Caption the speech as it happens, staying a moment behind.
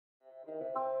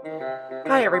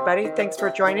Hi, everybody. Thanks for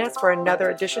joining us for another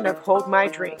edition of Hold My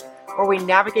Drink, where we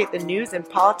navigate the news and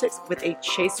politics with a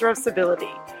chaser of civility.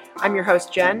 I'm your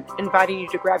host, Jen, inviting you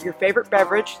to grab your favorite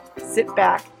beverage, sit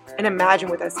back, and imagine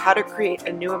with us how to create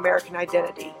a new American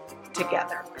identity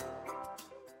together.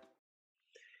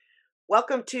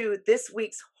 Welcome to this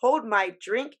week's Hold My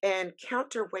Drink and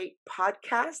Counterweight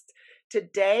podcast.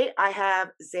 Today I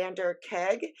have Zander,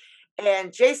 Keig,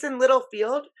 and Jason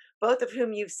Littlefield, both of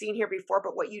whom you've seen here before,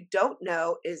 but what you don't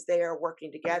know is they are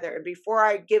working together. And before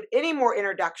I give any more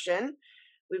introduction,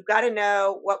 we've got to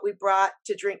know what we brought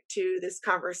to drink to this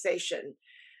conversation.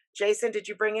 Jason, did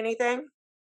you bring anything?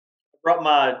 I brought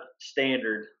my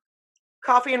standard.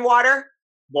 Coffee and water?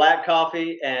 Black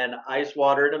coffee and ice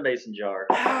water in a mason jar.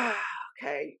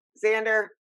 Okay. Zander?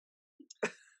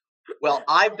 Well,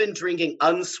 I've been drinking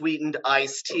unsweetened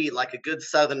iced tea like a good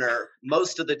Southerner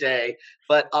most of the day,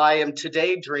 but I am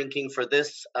today drinking for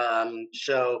this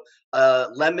show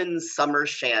lemon summer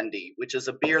shandy, which is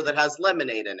a beer that has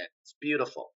lemonade in it. It's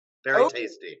beautiful, very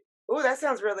tasty. Oh, that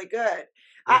sounds really good.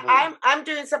 Mm-hmm. I'm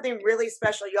doing something really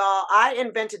special, y'all. I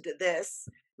invented this.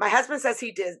 My husband says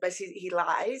he did, but he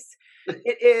lies.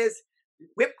 It is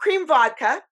whipped cream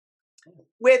vodka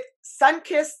with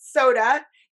sun-kissed soda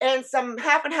and some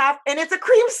half and half, and it's a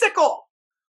creamsicle.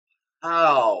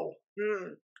 Oh.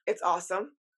 It's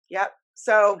awesome. Yep.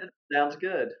 So. That sounds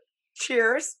good.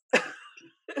 Cheers.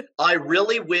 I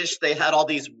really wish they had all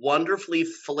these wonderfully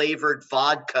flavored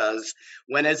vodkas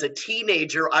when as a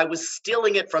teenager I was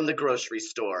stealing it from the grocery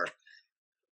store.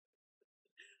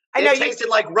 It tasted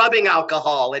like rubbing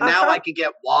alcohol, and now I can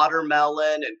get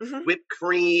watermelon and whipped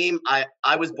cream.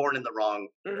 I was born in the wrong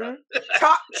era.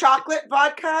 Chocolate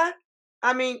vodka?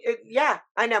 I mean, yeah,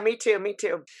 I know. Me too.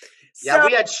 Yeah,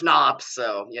 we had schnapps,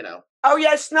 so, you know. Oh,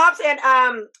 yeah, schnapps and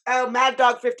Mad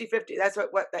Dog 50/50. That's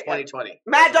what that 2020.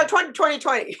 Mad Dog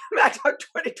 2020. Mad Dog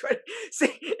 2020.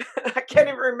 See, I can't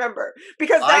even remember.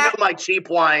 Because I know my cheap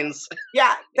wines.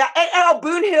 Yeah.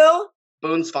 Boone Hill.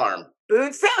 Boone's Farm.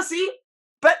 See?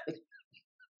 But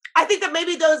I think that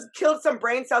maybe those killed some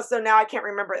brain cells, so now I can't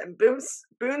remember them.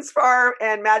 Boone's Farm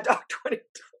and Mad Dog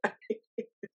 2020.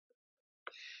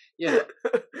 Yeah.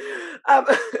 All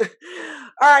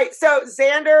right. So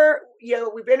Zander,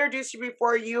 we've introduced you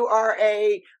before. You are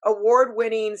a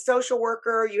award-winning social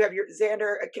worker. You have your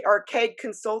Zander or Keig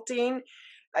Consulting.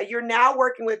 You're now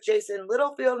working with Jason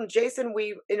Littlefield, and Jason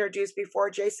we've introduced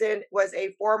before. Jason was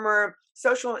a former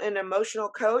social and emotional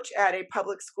coach at a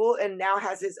public school and now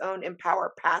has his own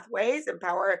Empower Pathways,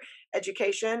 Empower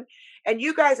Education. And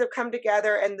you guys have come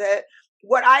together, and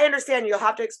what I understand, you'll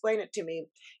have to explain it to me,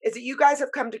 is that you guys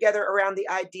have come together around the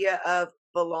idea of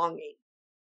belonging.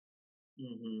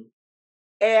 Mm-hmm.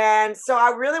 And so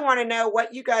I really want to know what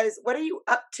are you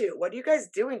up to? What are you guys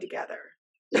doing together?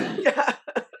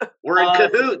 We're in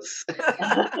cahoots.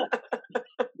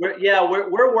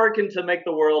 We're working to make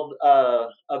the world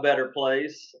a better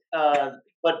place.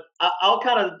 But I'll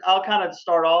kind of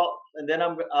start off, and then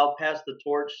I'll pass the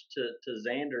torch to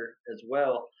Zander as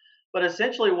well. But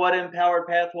essentially, what Empowered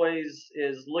Pathways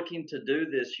is looking to do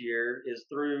this year is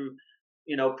through,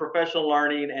 professional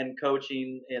learning and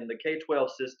coaching in the K-12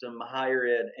 system, higher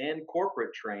ed, and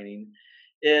corporate training,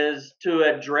 is to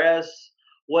address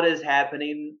what is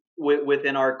happening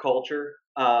within our culture,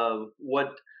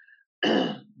 what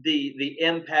the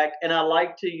impact, and I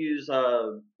like to use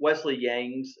Wesley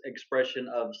Yang's expression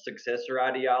of successor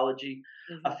ideology.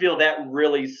 Mm-hmm. I feel that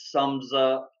really sums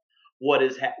up what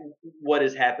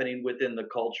is happening within the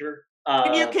culture.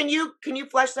 Can you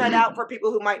flesh that out for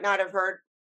people who might not have heard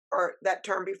or that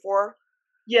term before?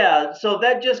 Yeah, so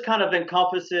that just kind of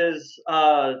encompasses,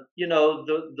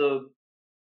 the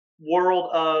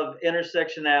world of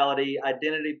intersectionality,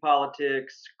 identity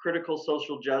politics, critical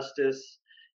social justice,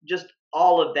 just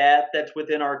all of that's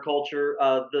within our culture.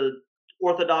 The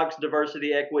Orthodox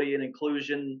diversity, equity, and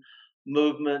inclusion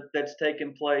movement that's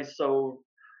taken place. So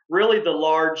really the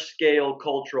large-scale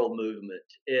cultural movement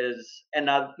is, and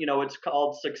it's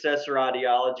called successor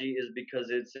ideology, is because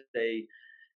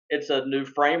it's a new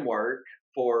framework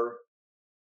for,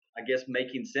 I guess,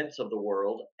 making sense of the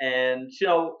world. And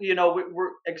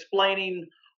we're explaining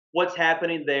what's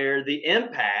happening there, the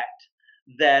impact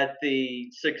that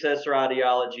the successor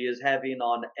ideology is having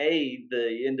on A,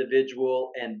 the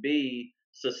individual, and B,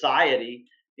 society,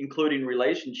 including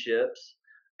relationships.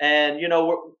 And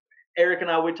Eric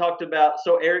and I, we talked about,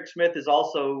 so Eric Smith is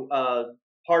also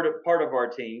part of our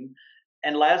team,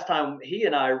 and last time he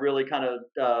and I really kind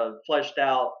of fleshed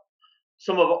out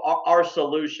some of our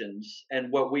solutions and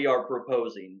what we are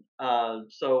proposing.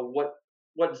 So what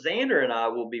Zander and I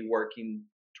will be working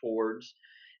towards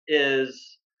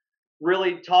is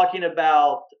really talking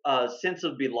about a sense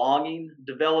of belonging,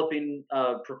 developing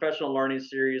a professional learning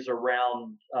series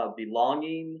around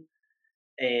belonging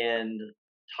and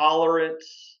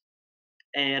tolerance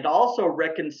and also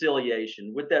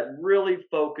reconciliation, with that really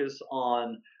focus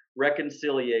on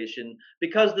reconciliation,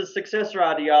 because the successor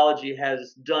ideology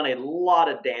has done a lot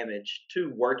of damage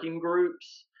to working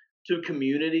groups, to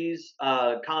communities,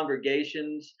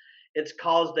 congregations. It's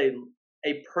caused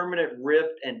a permanent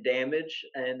rift and damage,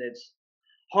 and it's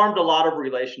harmed a lot of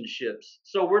relationships.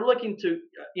 So we're looking to,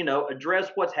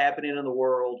 address what's happening in the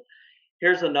world.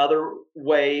 Here's another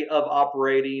way of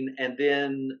operating, and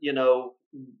then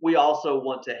we also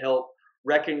want to help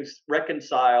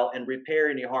reconcile and repair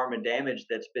any harm and damage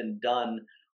that's been done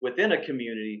within a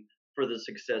community for the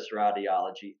successor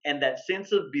ideology. And that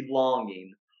sense of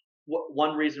belonging,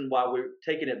 one reason why we're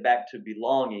taking it back to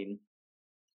belonging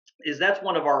is that's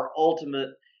one of our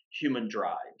ultimate human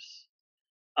drives.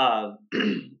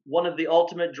 One of the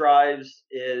ultimate drives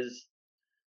is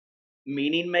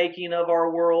meaning making of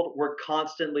our world. We're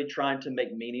constantly trying to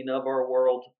make meaning of our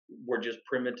world. We're just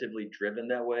primitively driven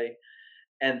that way.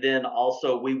 And then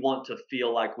also, we want to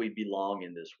feel like we belong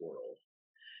in this world.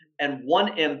 And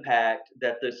one impact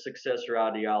that the successor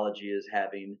ideology is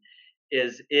having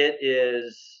is it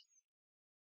is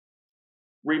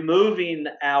removing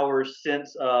our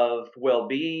sense of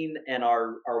well-being and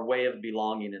our way of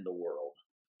belonging in the world.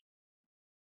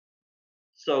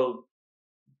 So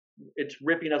it's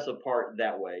ripping us apart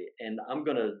that way. And I'm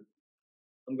gonna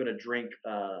drink.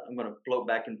 I'm gonna float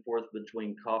back and forth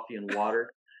between coffee and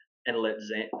water, and let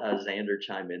Zander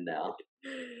chime in now.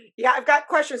 Yeah, I've got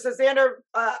questions. So Zander,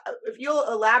 if you'll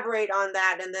elaborate on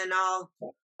that, and then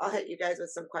I'll hit you guys with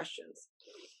some questions.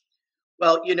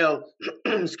 Well,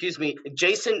 excuse me,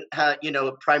 Jason,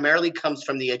 primarily comes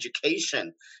from the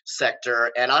education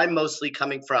sector, and I'm mostly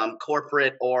coming from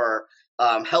corporate or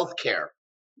healthcare,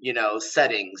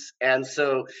 settings. And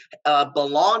so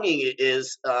belonging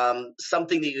is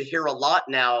something that you hear a lot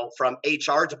now from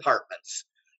HR departments.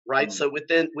 Right. So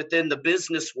within the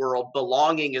business world,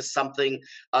 belonging is something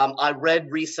I read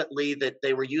recently that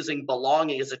they were using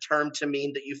belonging as a term to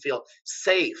mean that you feel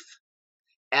safe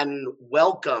and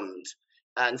welcomed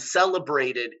and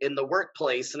celebrated in the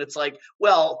workplace. And it's like,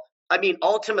 well, I mean,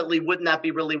 ultimately, wouldn't that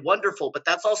be really wonderful? But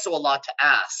that's also a lot to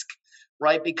ask,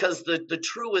 right? Because the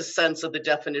truest sense of the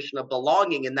definition of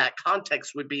belonging in that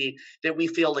context would be that we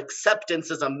feel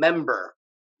acceptance as a member,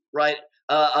 right?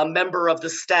 A member of the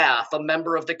staff, a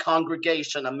member of the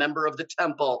congregation, a member of the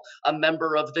temple, a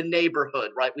member of the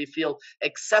neighborhood, right? We feel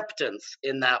acceptance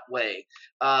in that way,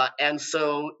 and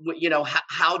so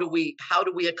how do we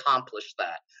accomplish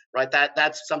that, right?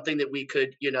 That's something that we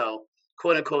could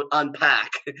quote unquote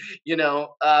unpack,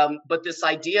 but this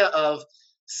idea of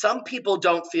some people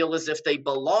don't feel as if they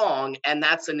belong, and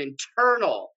that's an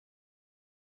internal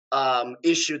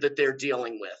issue that they're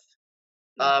dealing with.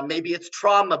 Maybe it's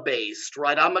trauma-based,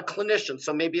 right? I'm a clinician,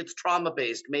 so maybe it's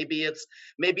trauma-based. Maybe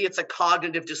it's a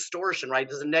cognitive distortion, right?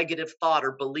 There's a negative thought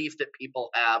or belief that people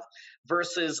have,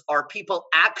 versus are people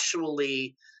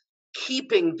actually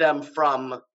keeping them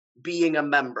from being a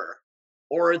member,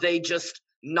 or are they just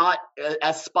not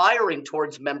aspiring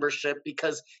towards membership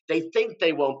because they think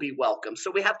they won't be welcome?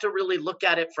 So we have to really look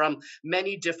at it from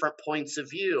many different points of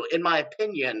view, in my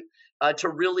opinion, to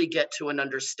really get to an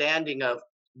understanding of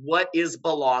what is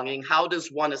belonging, how does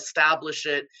one establish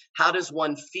it, how does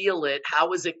one feel it,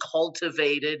 how is it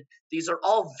cultivated. These are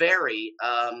all very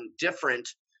different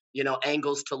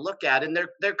angles to look at, and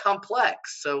they're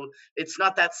complex. So it's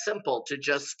not that simple to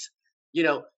just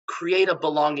create a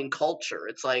belonging culture.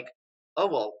 It's like, oh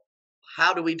well,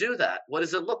 how do we do that? What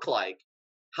does it look like?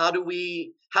 How do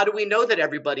we know that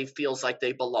everybody feels like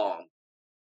they belong?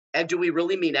 And do we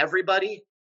really mean everybody?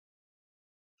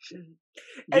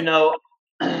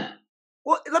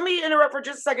 Well, let me interrupt for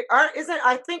just a second.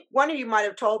 I think one of you might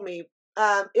have told me,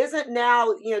 isn't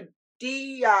now,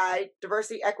 DEI,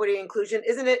 diversity, equity, inclusion,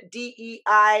 isn't it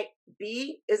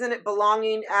DEIB? Isn't it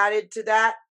belonging added to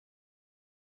that?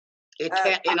 It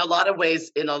can, in a lot of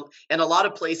ways, in a lot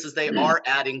of places, they are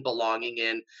adding belonging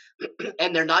in,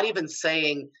 and they're not even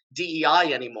saying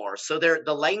DEI anymore. So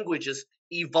the language is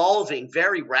evolving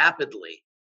very rapidly.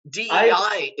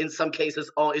 DEI, in some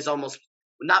cases, is almost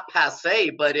not passe,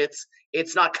 but it's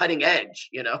not cutting edge,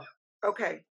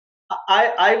 Okay.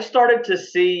 I've started to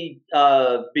see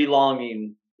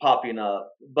belonging popping up,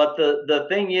 but the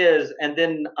thing is, and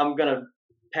then I'm gonna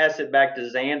pass it back to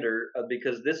Zander,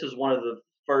 because this is one of the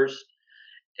first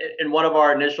in one of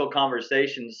our initial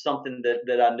conversations. Something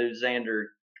that I knew Zander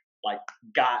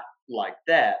got like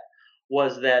that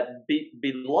was that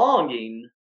belonging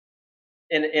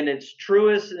in its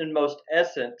truest and most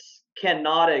essence,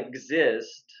 cannot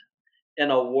exist in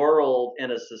a world,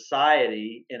 in a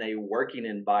society, in a working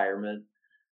environment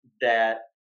that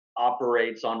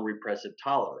operates on repressive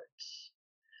tolerance.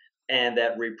 And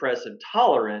that repressive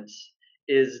tolerance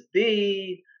is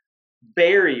the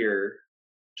barrier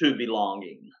to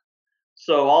belonging.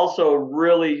 So, also,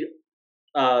 really,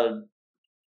 to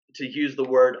use the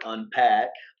word unpack,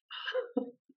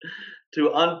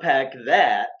 to unpack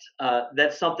that,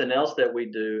 that's something else that we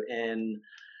do. And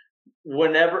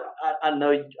whenever I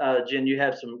know, Jen, you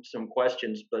have some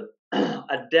questions, but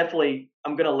I'm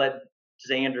going to let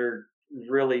Zander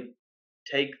really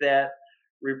take that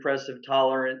repressive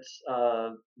tolerance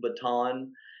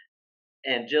baton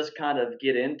and just kind of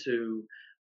get into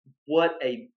what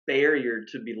a barrier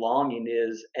to belonging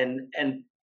is, and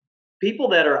people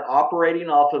that are operating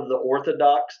off of the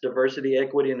orthodox diversity,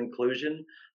 equity, and inclusion,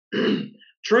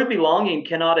 true belonging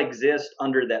cannot exist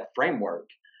under that framework,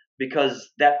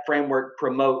 because that framework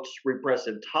promotes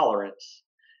repressive tolerance,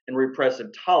 and repressive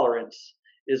tolerance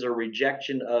is a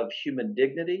rejection of human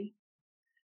dignity,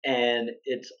 and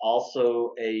it's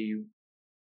also a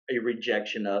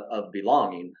rejection of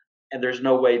belonging. And there's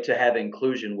no way to have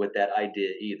inclusion with that idea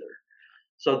either.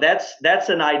 So that's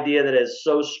an idea that is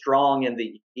so strong in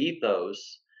the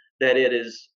ethos that it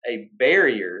is a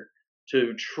barrier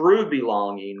to true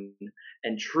belonging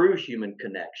and true human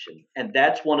connection. And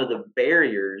that's one of the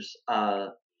barriers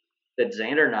that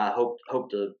Xander and I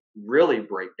hope to really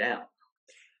break down.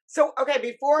 So, okay,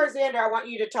 before Zander, I want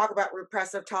you to talk about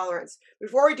repressive tolerance.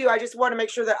 Before we do, I just want to make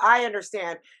sure that I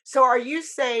understand. So, are you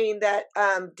saying that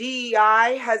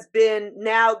DEI has been,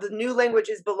 now the new language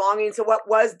is belonging? So, what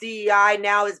was DEI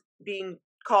now is being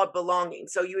called belonging?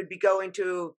 So, you would be going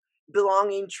to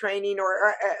belonging training,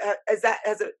 or is that,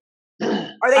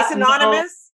 are they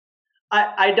synonymous?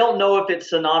 I don't know if it's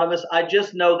synonymous. I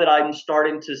just know that I'm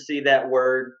starting to see that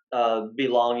word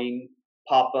belonging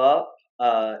pop up.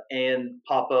 And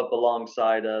pop up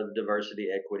alongside of diversity,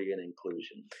 equity, and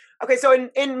inclusion. Okay, so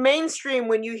in mainstream,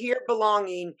 when you hear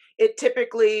belonging, it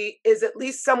typically is at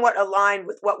least somewhat aligned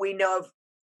with what we know of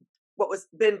what was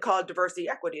been called diversity,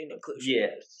 equity, and inclusion.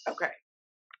 Yes. Okay.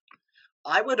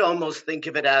 I would almost think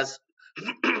of it as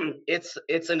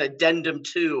it's an addendum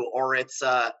to, or it's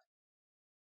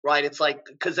right. It's like,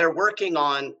 because they're working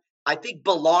on, I think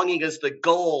belonging is the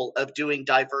goal of doing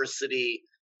diversity,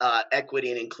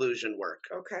 equity, and inclusion work.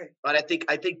 Okay. But I think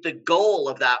the goal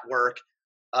of that work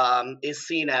is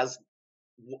seen as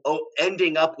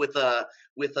ending up with a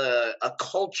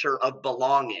culture of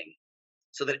belonging,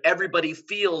 so that everybody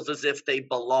feels as if they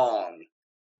belong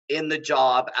in the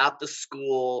job, at the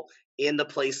school, in the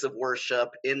place of worship,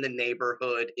 in the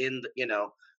neighborhood, in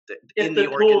the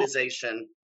organization.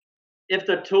 If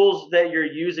the tools that you're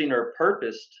using are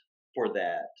purposed for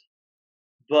that,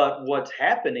 but what's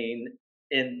happening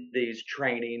in these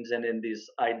trainings and in this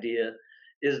idea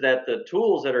is that the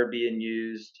tools that are being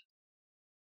used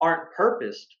aren't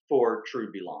purposed for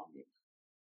true belonging.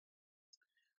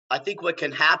 I think what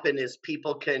can happen is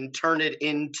people can turn it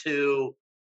into,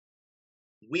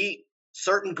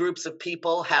 certain groups of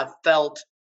people have felt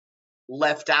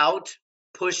left out,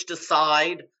 pushed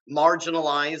aside,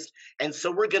 marginalized, and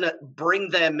so we're going to bring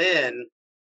them in,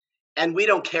 and we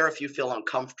don't care if you feel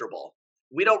uncomfortable.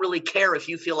 We don't really care if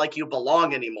you feel like you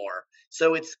belong anymore.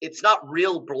 So it's not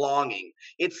real belonging.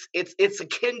 It's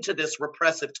akin to this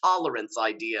repressive tolerance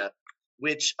idea,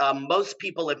 which most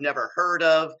people have never heard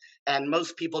of, and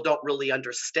most people don't really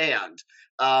understand.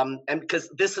 And because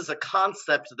this is a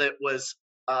concept that was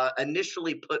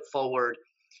initially put forward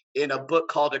in a book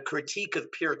called A Critique of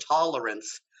Pure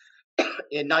Tolerance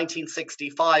in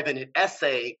 1965, in an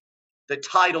essay, the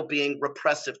title being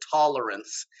Repressive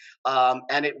Tolerance.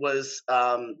 And it was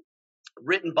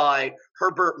written by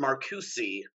Herbert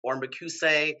Marcuse, or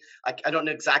Marcuse. I don't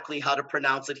know exactly how to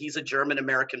pronounce it. He's a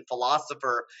German-American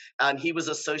philosopher, and he was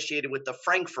associated with the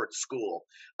Frankfurt School.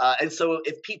 And so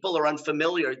if people are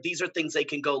unfamiliar, these are things they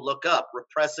can go look up.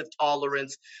 Repressive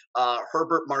Tolerance,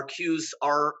 Herbert Marcuse,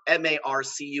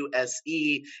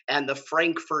 Marcuse, and the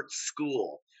Frankfurt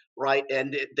School. Right,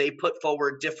 and they put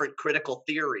forward different critical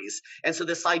theories. And so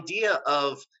this idea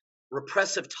of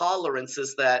repressive tolerance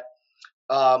is that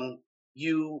the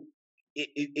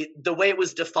way it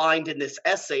was defined in this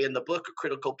essay in the book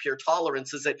Critical Pure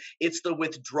Tolerance is that it's the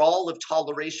withdrawal of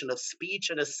toleration of speech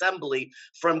and assembly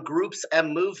from groups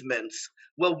and movements.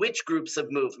 Well, which groups of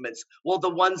movements? Well, the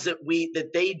ones that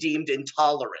they deemed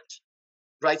intolerant.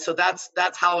 Right, so that's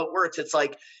how it works. It's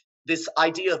like this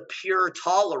idea of pure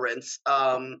tolerance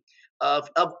of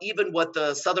even what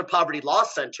the Southern Poverty Law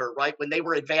Center, right, when they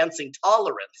were advancing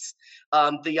tolerance,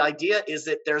 the idea is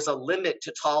that there's a limit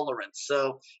to tolerance.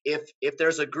 So if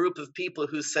there's a group of people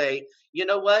who say, you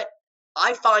know what,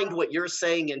 I find what you're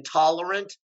saying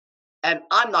intolerant, and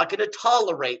I'm not going to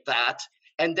tolerate that,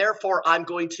 and therefore I'm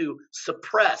going to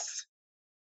suppress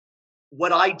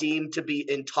what I deem to be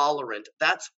intolerant.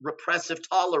 That's repressive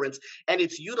tolerance, and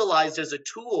it's utilized as a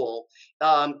tool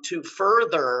to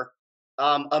further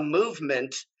a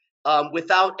movement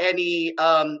without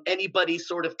anybody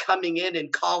sort of coming in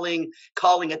and calling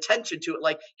attention to it.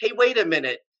 Like, hey, wait a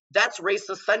minute, that's race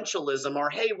essentialism, or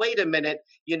hey, wait a minute,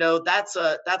 that's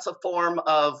a form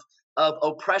of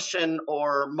oppression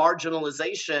or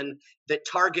marginalization that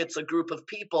targets a group of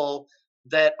people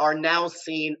that are now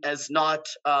seen as not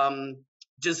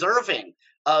deserving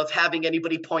of having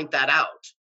anybody point that out.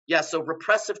 Yeah, so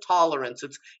repressive tolerance,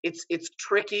 it's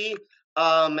tricky,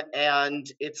 and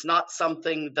it's not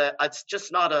something that it's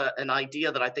just not an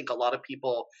idea that I think a lot of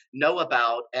people know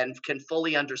about and can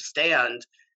fully understand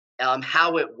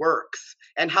how it works.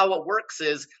 And how it works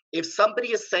is, if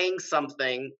somebody is saying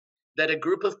something that a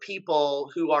group of people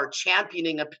who are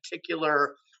championing a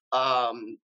particular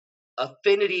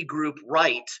affinity group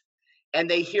right, and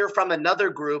they hear from another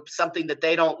group something that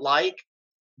they don't like,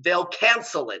 they'll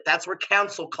cancel it. That's where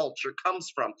cancel culture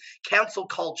comes from. Cancel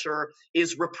culture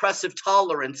is repressive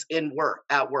tolerance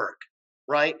at work,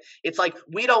 right? It's like,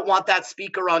 we don't want that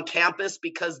speaker on campus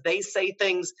because they say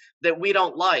things that we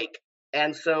don't like.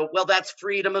 And so, well, that's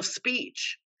freedom of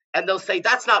speech. And they'll say,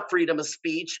 that's not freedom of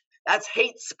speech, that's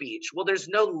hate speech. Well, there's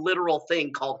no literal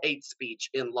thing called hate speech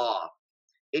in law.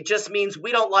 It just means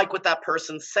we don't like what that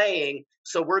person's saying,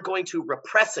 so we're going to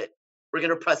repress it. We're going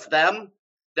to repress them,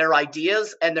 their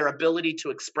ideas, and their ability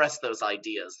to express those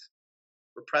ideas.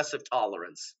 Repressive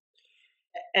tolerance.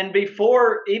 And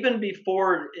even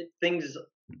before things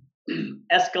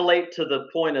escalate to the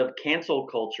point of cancel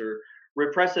culture,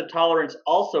 repressive tolerance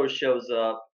also shows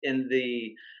up in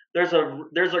there's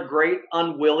a great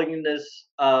unwillingness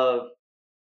of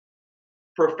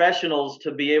professionals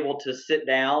to be able to sit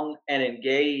down and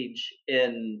engage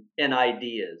in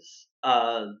ideas.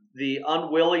 The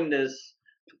unwillingness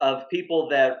of people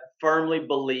that firmly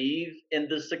believe in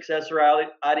the successor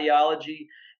ideology,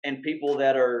 and people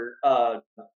that are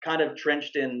kind of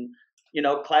trenched in,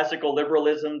 classical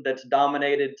liberalism that's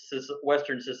dominated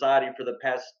Western society for the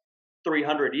past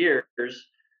 300 years.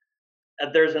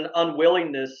 There's an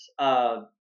unwillingness of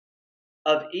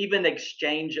even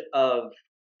exchange of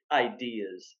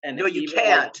ideas, and no, you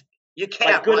can't. You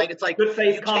can't, right? It's like, good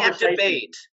faith you can't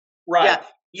debate. Right. Yeah,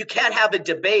 you can't have a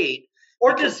debate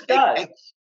or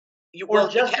discuss. You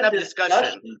can't have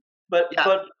discussion. But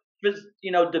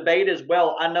debate as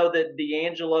well. I know that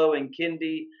D'Angelo and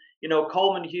Kendi,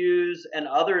 Coleman Hughes and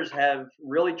others have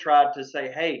really tried to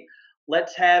say, hey,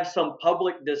 let's have some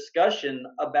public discussion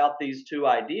about these two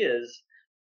ideas,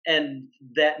 and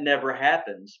that never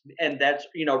happens. And that's,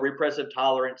 repressive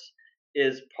tolerance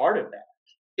is part of that.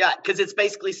 Yeah, because it's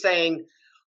basically saying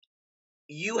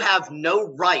you have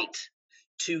no right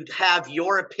to have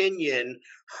your opinion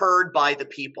heard by the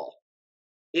people.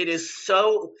 It is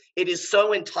so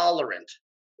intolerant.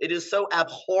 It is so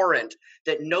abhorrent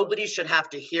that nobody should have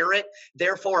to hear it.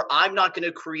 Therefore, I'm not going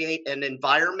to create an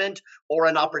environment or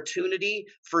an opportunity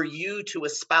for you to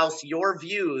espouse your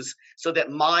views so that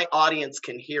my audience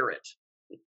can hear it.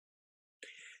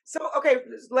 So, okay,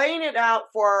 laying it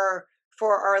out for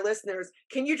our listeners,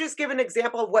 can you just give an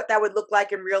example of what that would look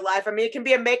like in real life? I mean, it can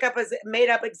be a made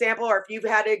up example, or if you've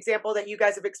had an example that you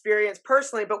guys have experienced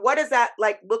personally, but what does that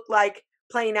look like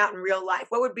playing out in real life?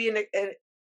 What would be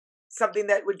something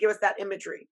that would give us that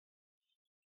imagery?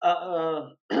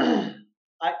 I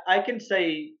can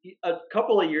say a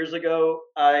couple of years ago,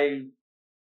 I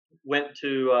went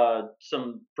to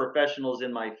some professionals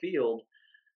in my field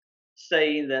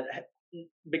saying that,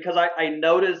 because I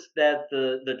noticed that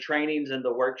the trainings and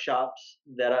the workshops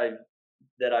that I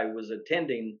was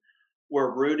attending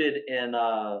were rooted in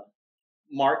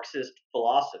Marxist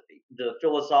philosophy. The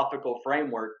philosophical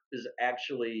framework is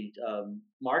actually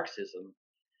Marxism.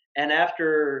 And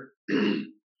after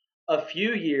a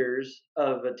few years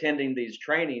of attending these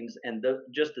trainings and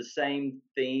just the same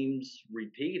themes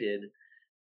repeated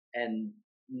and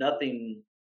nothing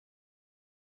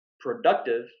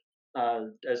productive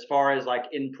as far as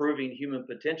improving human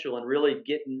potential and really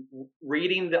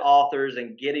reading the authors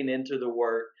and getting into the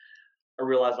work, I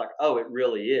realized oh, it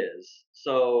really is.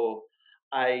 So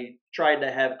I tried to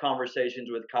have conversations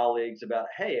with colleagues about,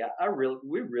 hey,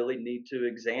 we really need to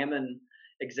examine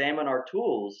our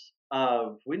tools.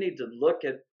 We need to look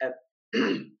at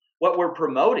what we're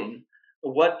promoting,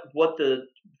 what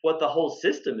the whole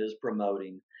system is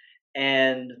promoting.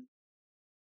 And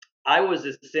I was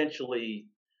essentially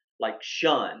like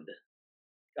shunned,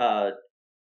 uh,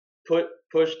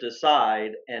 pushed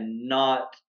aside, and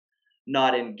not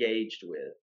engaged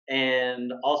with.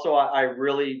 And also, I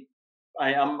really,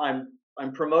 I'm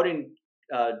promoting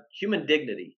human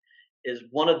dignity is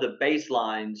one of the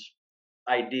baselines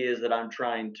ideas that I'm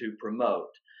trying to promote.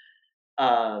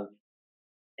 Uh,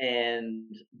 and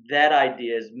that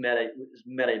idea has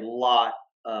met a lot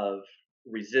of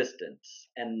resistance,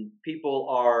 and people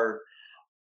are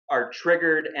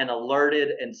triggered and alerted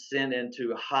and sent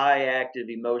into high active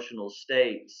emotional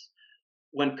states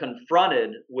when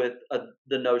confronted with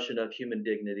the notion of human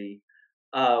dignity,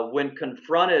 when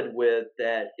confronted with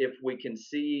that if we can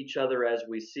see each other as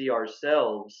we see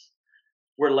ourselves,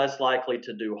 we're less likely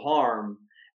to do harm,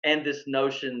 and this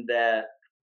notion that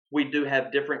we do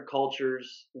have different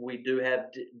cultures,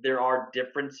 there are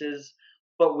differences,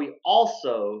 but we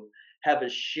also have a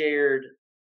shared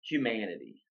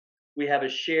humanity. We have a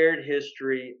shared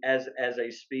history as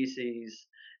a species,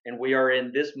 and we are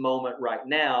in this moment right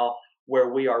now where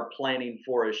we are planning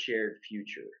for a shared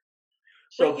future. Wait,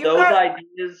 So you've those got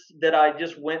ideas that I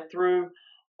just went through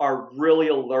are really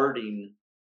alerting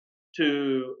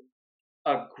to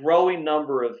a growing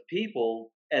number of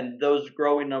people, and those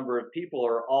growing number of people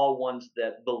are all ones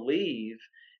that believe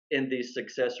in the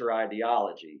successor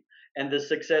ideology. And the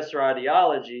successor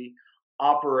ideology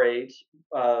operates,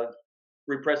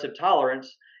 repressive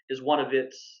tolerance is one of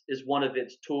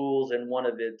its tools and one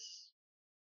of its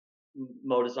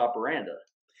modus operandi.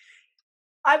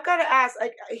 I've got to ask,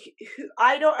 like,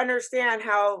 I don't understand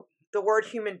how the word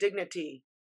human dignity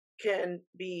can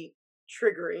be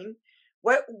triggering.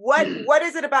 What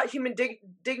is it about human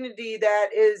dignity that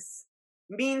is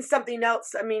means something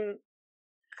else? I mean,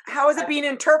 how is it I, being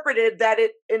interpreted that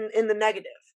it in the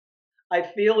negative? I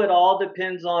feel it all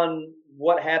depends on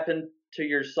what happened to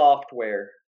your software.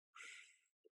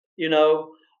 You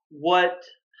know, what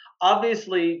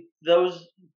obviously those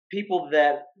people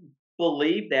that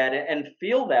believe that and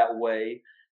feel that way,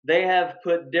 they have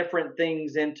put different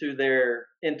things into their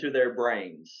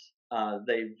brains.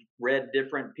 They've read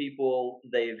different people,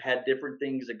 they've had different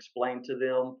things explained to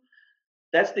them.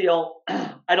 That's the only,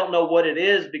 I don't know what it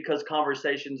is because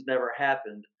conversations never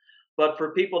happened. But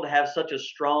for people to have such a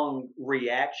strong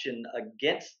reaction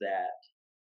against that,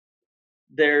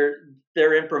 their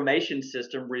their information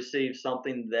system receives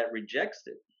something that rejects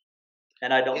it,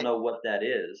 and I don't It, know what that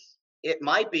is. it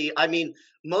might be. I mean,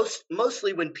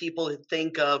 mostly when people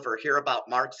think of or hear about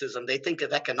Marxism, they think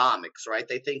of economics, right?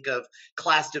 They think of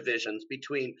class divisions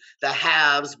between the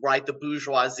haves, right, the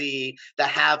bourgeoisie, the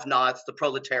have-nots, the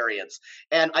proletariats.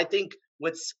 And I think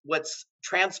what's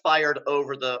transpired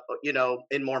over the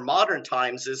in more modern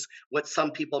times is what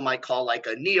some people might call like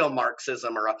a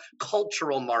neo-Marxism or a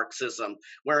cultural Marxism,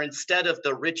 where instead of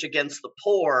the rich against the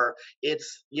poor,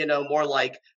 it's more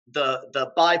like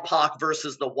the BIPOC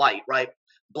versus the white, right?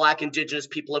 Black, indigenous,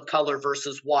 people of color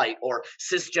versus white, or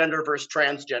cisgender versus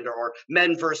transgender, or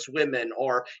men versus women,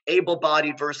 or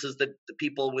able-bodied versus the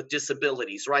people with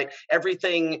disabilities, right?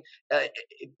 Everything,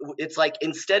 it's like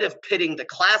instead of pitting the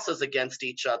classes against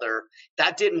each other,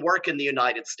 that didn't work in the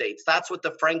United States. That's what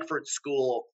the Frankfurt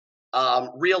School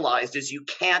realized: is you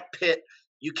can't pit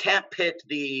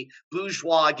the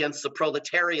bourgeois against the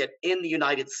proletariat in the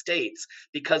United States,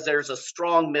 because there's a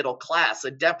strong middle class.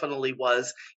 It definitely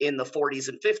was in the 40s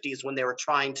and 50s when they were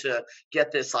trying to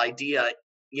get this idea,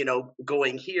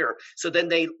 going here. So then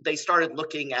they started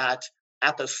looking at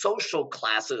the social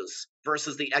classes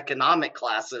versus the economic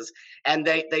classes, and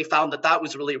they found that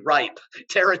was really ripe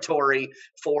territory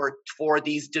for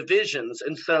these divisions.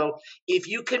 And so if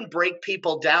you can break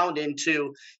people down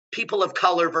into people of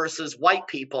color versus white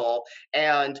people,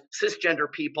 and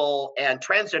cisgender people and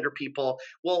transgender people,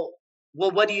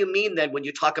 what do you mean then when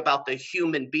you talk about the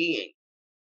human being,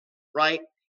 right?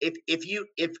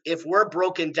 If we're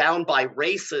broken down by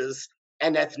races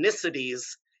and ethnicities,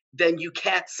 then you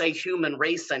can't say human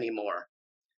race anymore,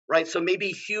 right? So maybe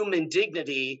human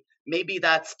dignity, maybe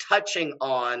that's touching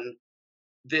on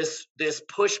this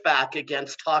pushback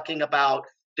against talking about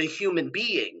the human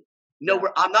being. No, Yeah.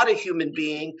 I'm not a human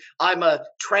being. I'm a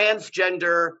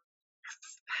transgender,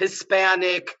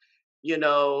 Hispanic, you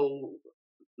know,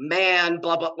 man,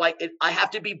 blah blah. Like I have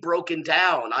to be broken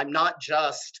down. I'm not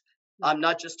just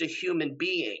a human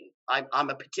being.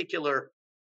 I'm a particular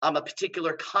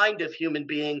kind of human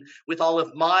being with all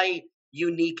of my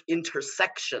unique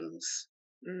intersections.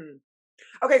 Mhm.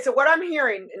 Okay, so what I'm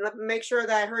hearing, and let me make sure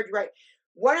that I heard you right.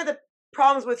 One of the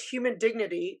problems with human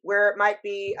dignity, where it might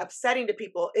be upsetting to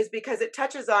people, is because it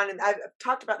touches on, and I've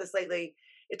talked about this lately,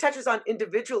 it touches on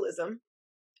individualism.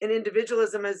 And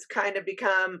individualism has kind of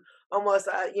become almost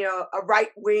a right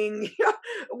wing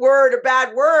word, a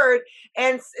bad word.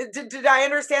 And did I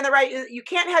understand that right? You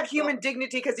can't have human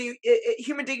dignity because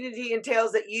human dignity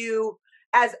entails that you,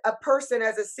 as a person,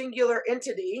 as a singular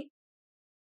entity,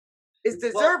 is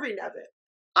deserving of it.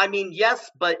 I mean,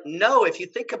 yes, but no. If you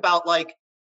think about like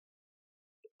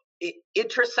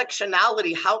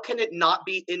intersectionality, how can it not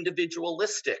be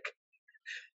individualistic?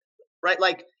 Right?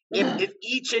 Like if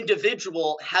each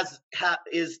individual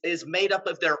is made up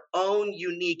of their own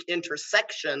unique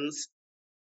intersections,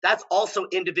 that's also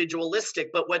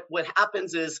individualistic. But what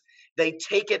happens is they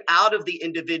take it out of the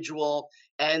individual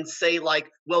and say like,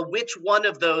 well, which one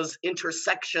of those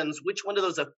intersections, which one of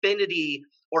those affinity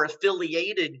or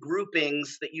affiliated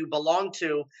groupings that you belong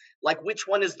to, like which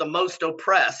one is the most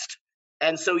oppressed?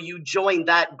 And so you join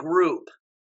that group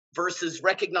versus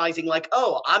recognizing like,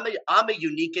 oh, I'm a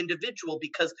unique individual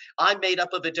because I'm made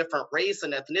up of a different race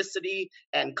and ethnicity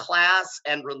and class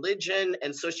and religion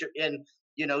and social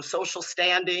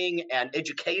standing and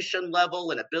education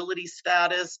level and ability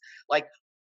status. Like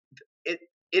it,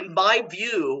 in my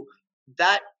view,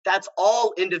 that's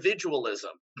all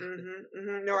individualism.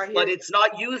 No, I hear but you. it's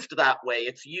not used that way.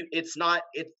 It's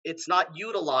not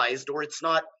utilized, or it's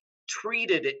not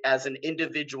treated as an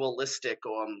individualistic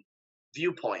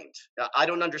viewpoint. I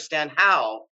don't understand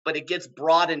how, but it gets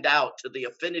broadened out to the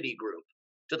affinity group,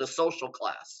 to the social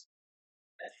class.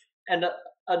 And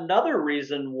another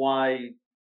reason why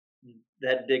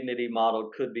that dignity model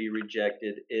could be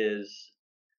rejected is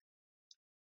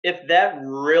if that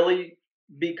really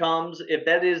becomes, if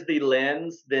that is the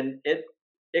lens, then it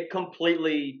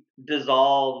completely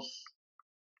dissolves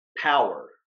power.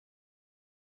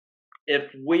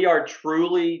 If we are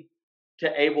truly to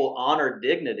able honor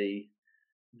dignity,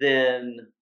 then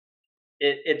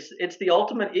it's the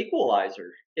ultimate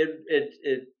equalizer.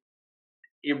 It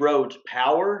erodes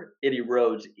power, it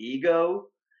erodes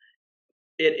ego,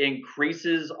 it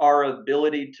increases our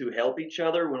ability to help each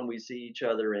other when we see each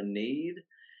other in need.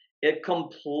 It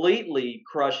completely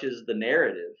crushes the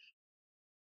narrative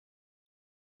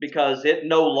because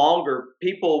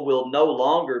people will no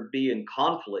longer be in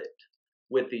conflict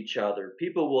with each other.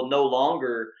 People will no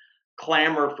longer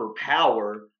clamor for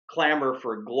power, clamor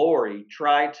for glory,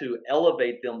 try to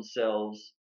elevate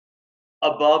themselves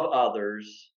above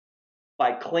others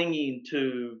by clinging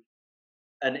to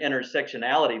an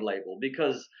intersectionality label,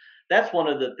 because that's one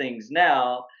of the things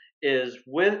now is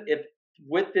with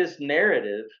this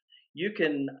narrative, you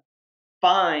can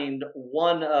find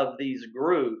one of these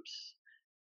groups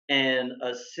and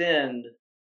ascend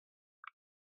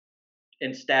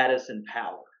in status and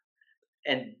power,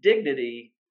 and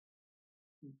dignity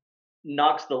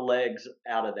knocks the legs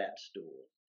out of that stool.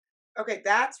 Okay,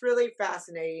 that's really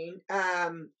fascinating.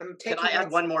 I'm taking. Can I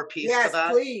add one more piece to that?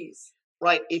 Yes, please.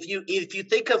 Right. If you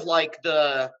think of like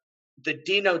the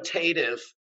denotative,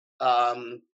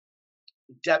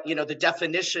 the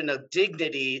definition of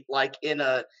dignity, like in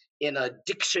a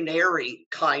dictionary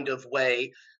kind of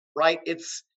way, right?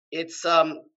 It's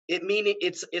a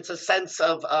sense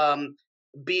of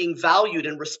being valued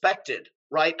and respected,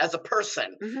 right, as a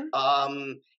person.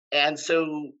 And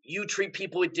so you treat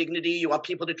people with dignity. You want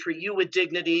people to treat you with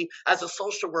dignity. As a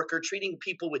social worker, treating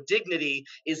people with dignity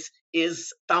is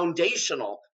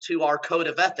foundational to our code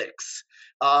of ethics.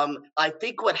 I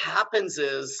think what happens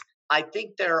is I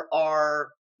think there's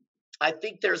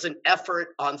an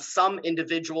effort on some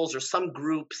individuals or some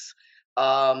groups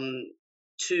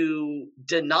to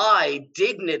deny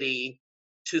dignity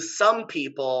to some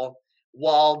people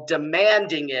while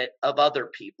demanding it of other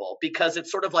people, because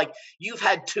it's sort of like you've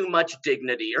had too much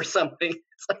dignity or something.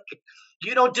 It's like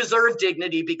you don't deserve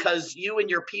dignity because you and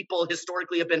your people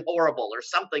historically have been horrible or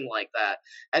something like that.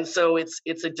 And so it's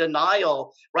a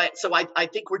denial, right? So I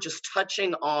think we're just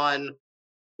touching on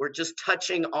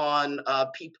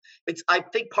people. I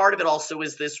think part of it also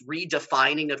is this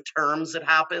redefining of terms that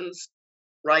happens,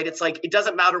 right? It's like it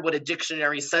doesn't matter what a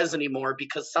dictionary says anymore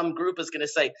because some group is going to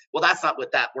say, well, that's not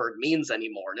what that word means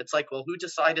anymore. And it's like, well, who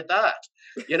decided that?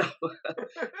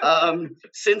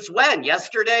 Since when?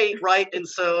 Yesterday, right? And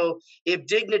so if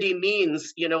dignity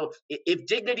means, if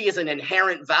dignity is an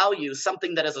inherent value,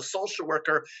 something that as a social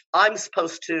worker, I'm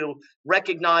supposed to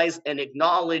recognize and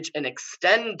acknowledge and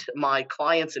extend to my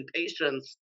clients and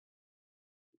patients,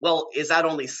 well, is that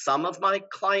only some of my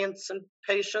clients and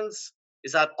patients?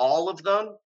 Is that all of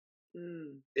them?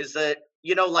 Is that,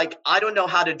 like, I don't know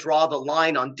how to draw the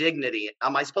line on dignity.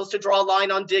 Am I supposed to draw a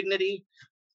line on dignity?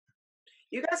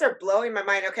 You guys are blowing my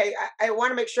mind. Okay, I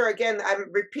want to make sure again. I'm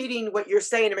repeating what you're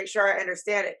saying to make sure I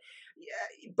understand it.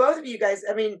 Yeah, both of you guys.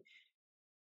 I mean,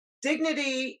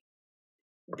 dignity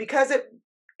because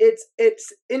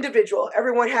it's individual.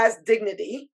 Everyone has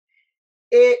dignity.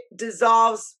 It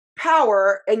dissolves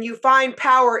power, and you find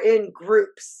power in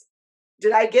groups.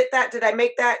 Did I get that? Did I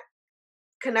make that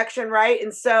connection right?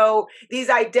 And so these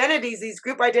identities, these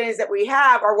group identities that we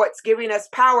have, are what's giving us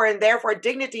power, and therefore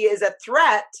dignity is a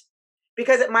threat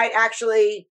because it might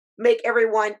actually make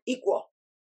everyone equal.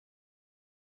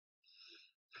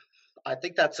 I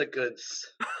think that's a good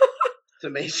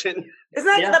summation. Isn't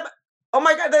that Yeah. oh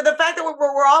my God, the fact that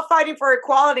we're all fighting for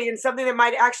equality and something that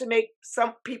might actually make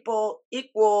some people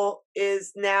equal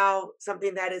is now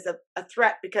something that is a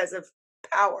threat because of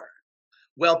power.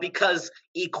 Well, because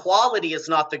equality is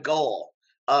not the goal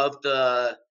of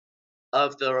the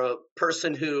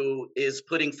person who is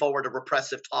putting forward a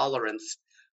repressive tolerance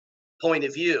point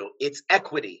of view. It's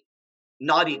equity,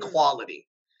 not equality.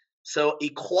 So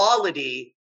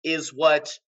equality is what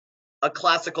a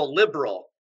classical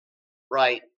liberal,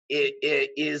 right,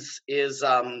 is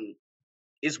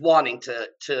wanting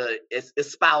to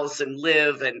espouse and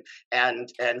live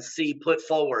and see put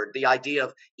forward the idea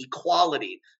of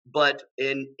equality. But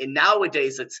in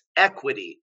nowadays it's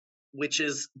equity, which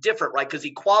is different, right? Because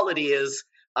equality is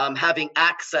having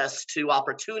access to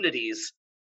opportunities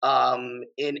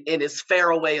in as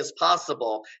fair a way as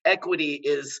possible. Equity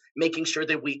is making sure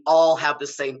that we all have the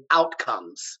same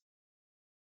outcomes.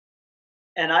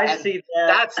 And I And see that.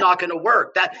 that's not going to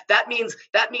work. That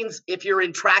means if you're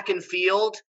in track and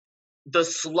field, the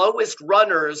slowest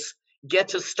runners get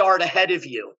to start ahead of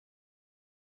you.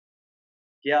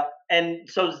 Yeah. And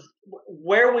so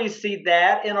where we see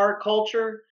that in our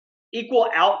culture, equal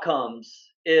outcomes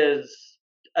is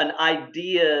an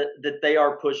idea that they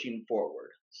are pushing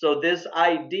forward. So this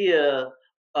idea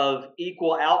of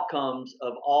equal outcomes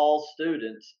of all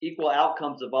students, equal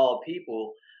outcomes of all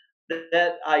people,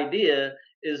 that idea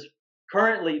is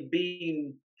currently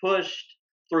being pushed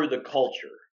through the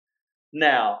culture.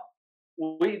 Now,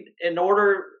 in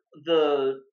order,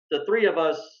 the three of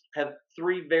us have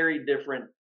three very different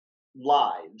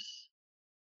lives,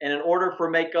 and in order for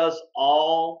make us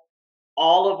all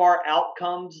of our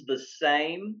outcomes the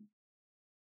same,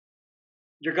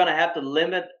 you're going to have to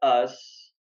limit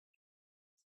us.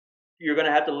 You're going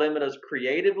to have to limit us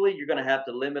creatively. You're going to have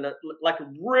to limit us, like,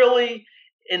 really,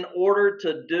 in order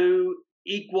to do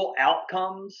equal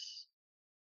outcomes,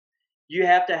 you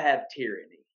have to have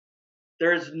tyranny.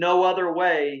 There's no other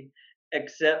way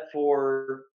except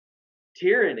for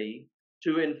tyranny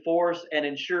to enforce and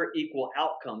ensure equal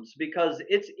outcomes, because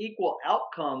it's equal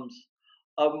outcomes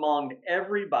among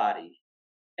everybody.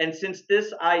 And since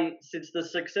the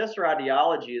successor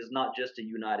ideology is not just a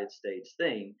United States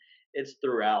thing, it's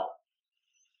throughout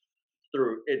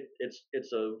through it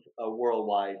it's a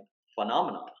worldwide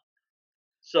phenomenon.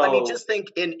 I mean, So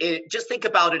just think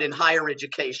about it in higher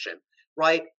education,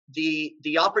 right?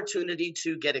 The opportunity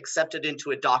to get accepted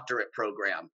into a doctorate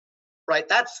program, right?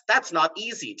 That's not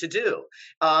easy to do,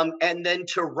 and then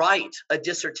to write a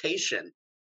dissertation.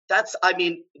 That's, I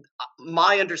mean,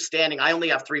 my understanding, I only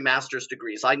have 3 master's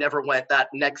degrees. I never went that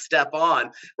next step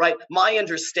on, right? My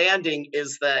understanding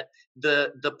is that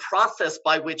the process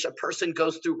by which a person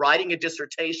goes through writing a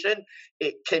dissertation,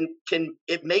 it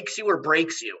it makes you or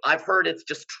breaks you. I've heard it's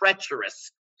just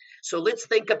treacherous. So let's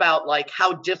think about like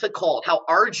how difficult, how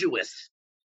arduous,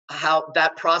 how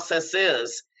that process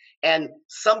is. And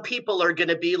some people are going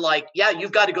to be like, yeah,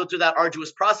 you've got to go through that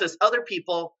arduous process. Other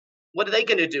people, what are they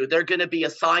going to do? They're going to be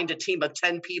assigned a team of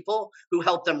 10 people who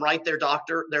help them write their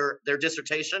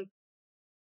dissertation,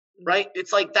 right?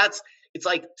 It's like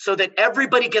so that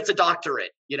everybody gets a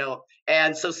doctorate, you know.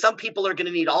 And so some people are going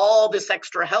to need all this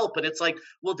extra help, and it's like,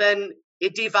 well, then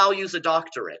it devalues a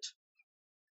doctorate.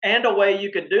 and a way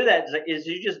you could do that is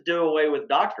you just do away with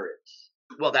doctorates.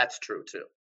 Well, that's true too.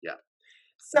 Yeah.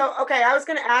 So, okay, I was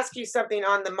going to ask you something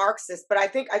on the Marxist, but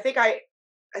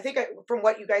from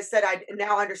what you guys said, I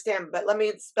now understand. But let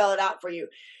me spell it out for you.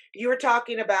 You were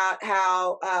talking about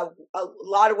how a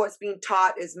lot of what's being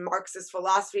taught is Marxist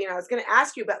philosophy, and I was going to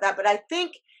ask you about that, but I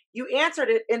think you answered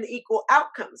it in the equal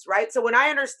outcomes, right? So when I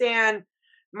understand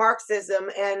Marxism,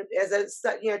 and as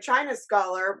a China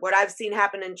scholar, what I've seen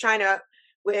happen in China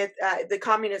with the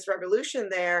communist revolution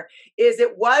there is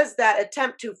it was that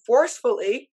attempt to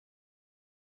forcefully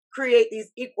create these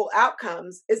equal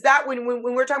outcomes. Is that when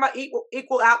we're talking about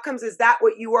equal outcomes, is that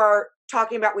what you are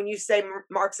talking about when you say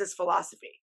Marxist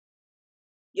philosophy?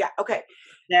 Yeah, okay.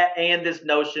 That, and this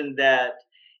notion that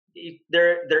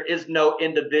there is no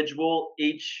individual.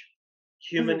 Each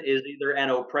human is either an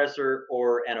oppressor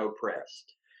or an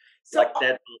oppressed. So, like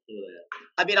that's also that.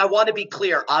 I mean, I want to be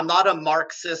clear. I'm not a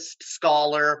Marxist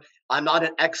scholar. I'm not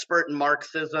an expert in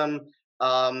Marxism.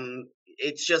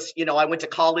 It's just, I went to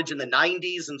college in the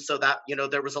 90s, and so that,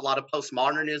 there was a lot of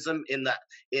postmodernism in the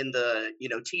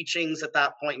teachings at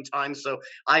that point in time. So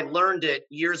I learned it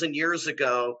years and years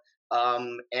ago.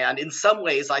 And in some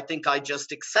ways, I think I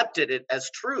just accepted it as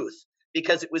truth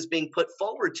because it was being put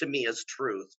forward to me as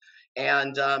truth.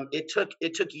 And it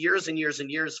took years and years and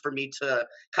years for me to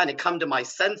kind of come to my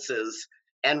senses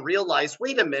and realize,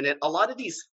 wait a minute, a lot of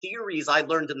these theories I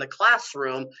learned in the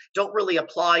classroom don't really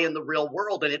apply in the real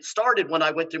world. And it started when I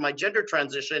went through my gender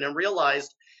transition and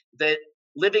realized that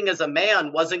living as a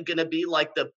man wasn't going to be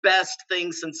like the best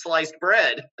thing since sliced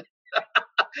bread,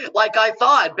 like I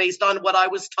thought, based on what I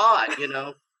was taught,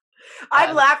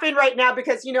 I'm laughing right now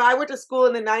because, I went to school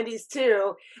in the 90s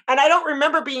too, and I don't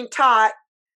remember being taught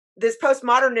this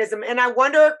postmodernism, and I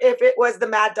wonder if it was the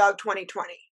Mad Dog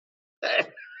 2020.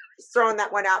 Just throwing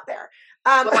that one out there.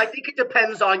 Well, I think it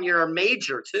depends on your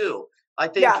major too. I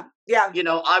think, yeah.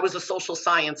 I was a social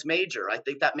science major. I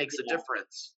think that makes a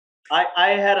difference.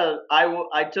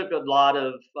 I took a lot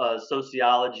of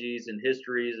sociologies and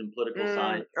histories and political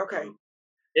science. Okay. So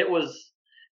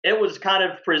it was kind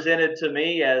of presented to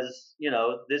me as,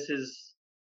 this is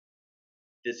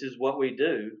what we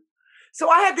do. So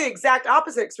I had the exact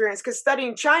opposite experience because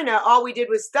studying China, all we did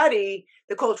was study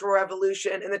the Cultural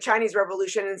Revolution and the Chinese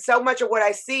Revolution. And so much of what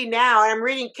I see now, and I'm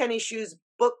reading Kenny Xu's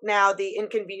book now, The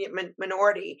Inconvenient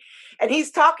Minority. And he's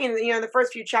talking, in the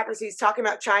first few chapters, he's talking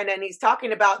about China and he's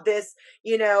talking about this,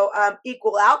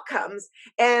 equal outcomes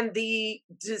and the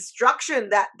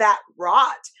destruction that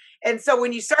wrought. And so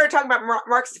when you started talking about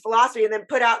Marxist philosophy and then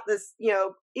put out this,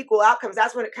 equal outcomes,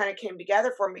 that's when it kind of came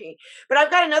together for me. But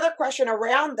I've got another question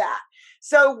around that.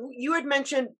 So you had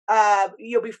mentioned,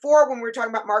 before when we were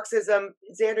talking about Marxism,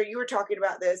 Zander, you were talking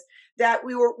about this, that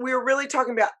we were really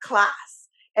talking about class.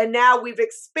 And now we've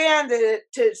expanded it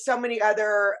to so many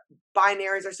other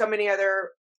binaries or so many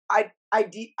other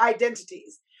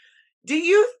identities. Do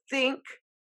you think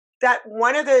that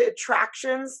one of the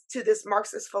attractions to this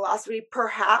Marxist philosophy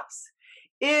perhaps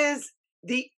is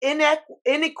the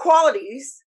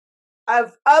inequalities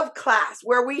of class,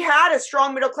 where we had a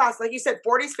strong middle class, like you said,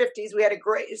 40s, 50s, we had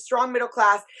a strong middle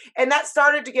class, and that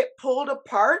started to get pulled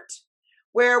apart,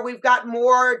 where we've got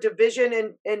more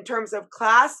division in terms of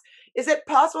class. Is it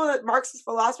possible that Marxist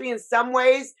philosophy in some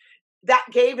ways that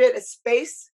gave it a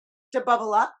space to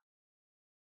bubble up?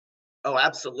 Oh,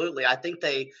 absolutely. I think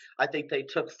they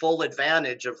took full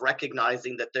advantage of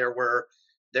recognizing that there were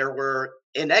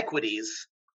inequities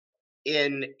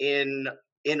in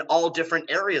all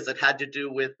different areas that had to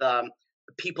do with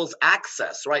people's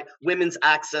access, right? Women's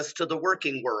access to the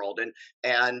working world,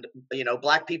 and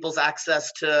Black people's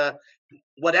access to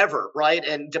whatever, right?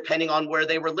 And depending on where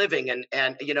they were living, and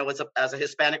as a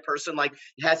Hispanic person, like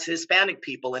has Hispanic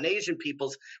people and Asian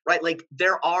peoples, right? Like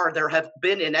there have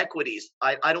been inequities.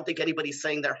 I don't think anybody's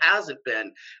saying there hasn't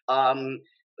been.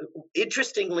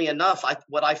 Interestingly enough,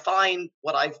 what I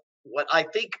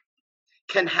think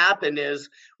can happen is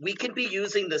we can be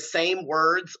using the same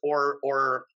words,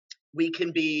 or we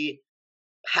can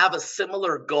have a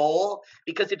similar goal,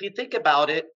 because if you think about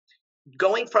it,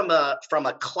 going from a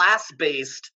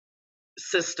class-based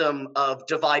system of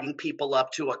dividing people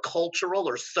up to a cultural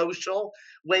or social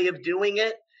way of doing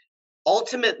it,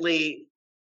 ultimately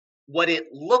what it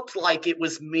looked like it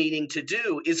was meaning to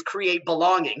do is create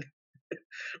belonging.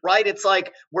 Right? It's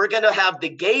like we're going to have the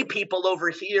gay people over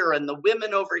here and the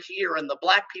women over here and the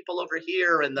Black people over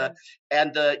here and the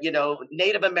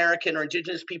Native American or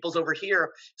indigenous peoples over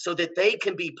here, so that they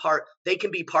can be part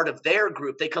of their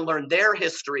group. They can learn their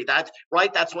history. That's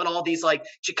right. That's when all these like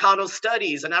Chicano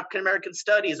studies and African American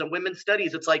studies and women's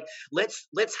studies, it's like let's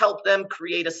help them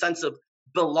create a sense of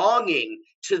belonging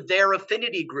to their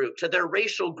affinity group, to their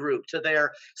racial group, to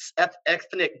their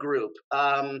ethnic group.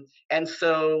 And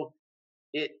so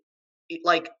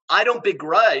like I don't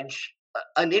begrudge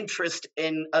an interest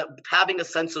in having a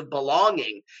sense of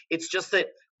belonging. It's just that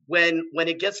when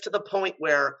it gets to the point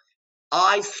where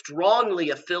I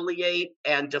strongly affiliate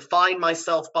and define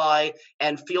myself by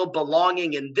and feel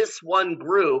belonging in this one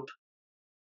group,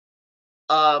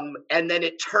 and then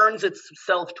it turns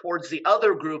itself towards the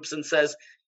other groups and says,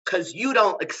 because you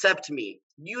don't accept me,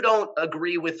 you don't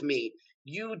agree with me,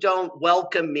 you don't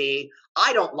welcome me,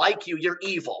 I don't like you, you're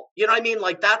evil. You know what I mean?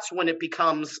 Like that's when it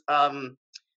becomes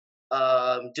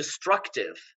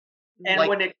destructive. And like,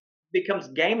 when it becomes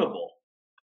gameable.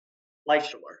 Like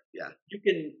sure, yeah.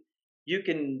 You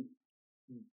can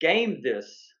game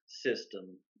this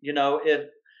system. If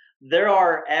there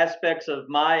are aspects of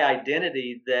my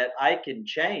identity that I can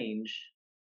change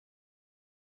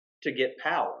to get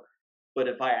power. But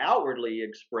if I outwardly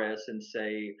express and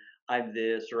say I'm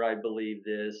this or I believe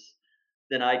this,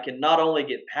 then I can not only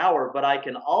get power, but I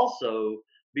can also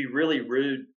be really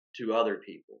rude to other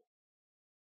people.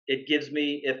 It gives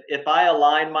me, if I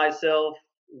align myself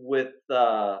with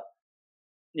looking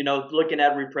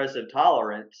at repressive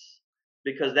tolerance,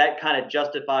 because that kind of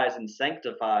justifies and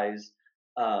sanctifies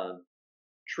uh,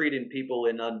 treating people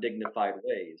in undignified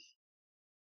ways.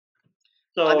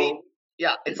 I mean, So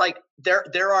yeah, it's like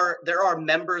there are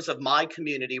members of my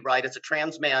community, right, as a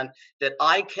trans man, that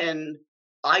I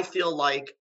feel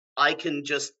like I can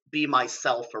just be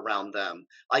myself around them.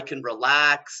 I can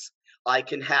relax. I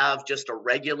can have just a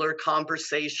regular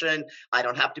conversation. I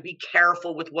don't have to be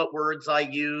careful with what words I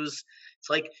use. It's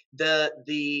like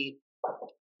the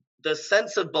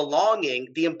sense of belonging,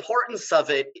 the importance of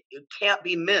it can't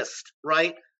be missed,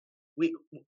 right? We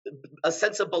A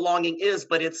sense of belonging is,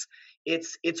 but it's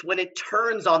when it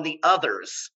turns on the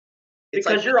others. It's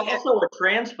like because we you're can't. also a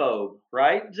transphobe,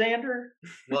 right, Xander?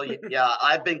 Well, yeah,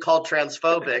 I've been called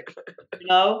transphobic.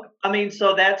 I mean,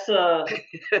 so that's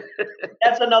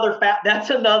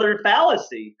another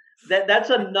fallacy. That's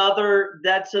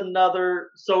another.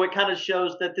 So it kind of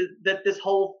shows that this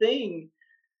whole thing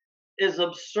is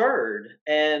absurd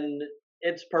and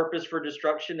its purpose for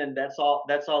destruction, and that's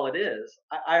all it is.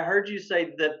 I heard you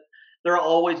say that there'll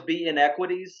always be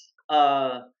inequities,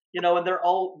 and there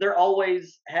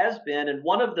always has been. And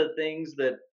one of the things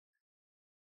that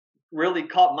really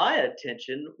caught my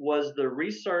attention was the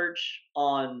research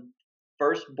on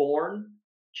firstborn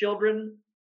children.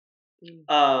 Mm.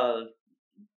 Uh,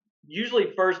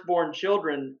 Usually, firstborn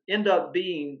children end up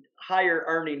being higher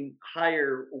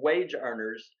wage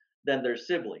earners than their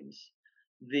siblings.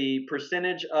 The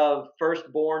percentage of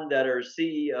firstborn that are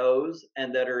CEOs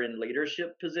and that are in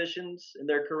leadership positions in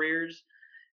their careers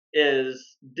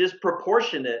is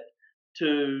disproportionate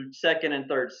to second and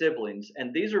third siblings.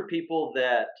 And these are people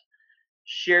that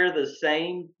share the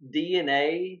same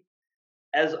DNA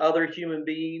as other human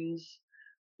beings,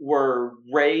 were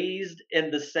raised in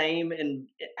the same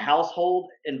household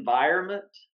environment,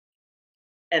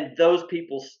 and those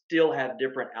people still have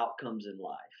different outcomes in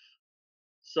life.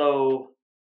 So,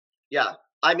 Yeah,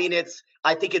 I mean,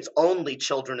 I think it's only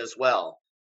children as well,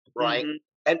 right? mhm,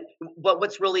 And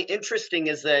what's really interesting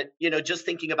is that, just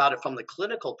thinking about it from the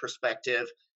clinical perspective,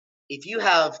 if you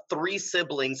have three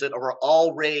siblings that are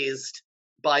all raised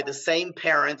by the same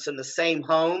parents in the same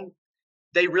home,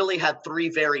 they really had three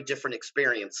very different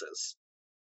experiences.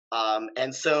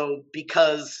 And so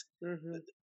Mhm.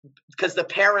 because the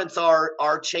parents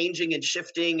are changing and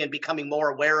shifting and becoming more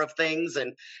aware of things,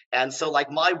 and so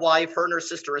like my wife, her and her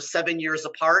sister are 7 years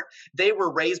apart. They were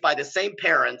raised by the same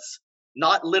parents,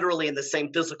 not literally in the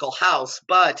same physical house,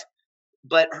 but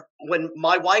when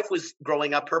my wife was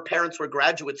growing up, her parents were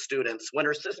graduate students. When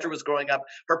her sister Right. was growing up,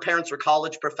 her parents were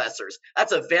college professors.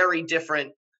 That's a very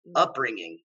different Mm.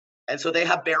 upbringing. And so they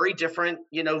have very different,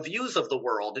 views of the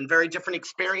world and very different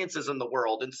experiences in the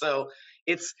world. And so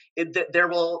it's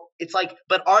like,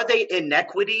 but are they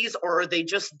inequities or are they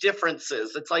just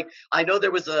differences? It's like, I don't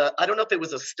know if it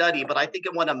was a study, but I think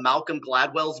in one of Malcolm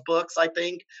Gladwell's books, I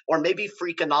think, or maybe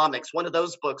Freakonomics, one of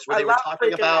those books where I love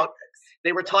Freakonomics.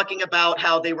 they were talking about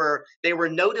how they were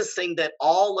noticing that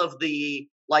all of the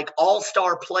like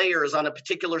all-star players on a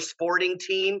particular sporting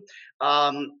team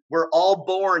were all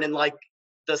born in like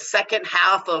the second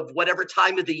half of whatever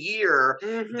time of the year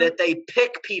Mhm. that they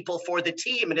pick people for the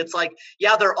team. And it's like,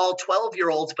 yeah, they're all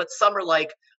 12-year-olds, but some are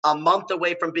like a month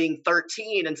away from being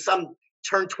 13 and some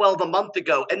turned 12 a month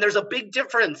ago. And there's a big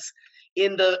difference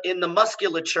in the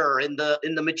musculature, in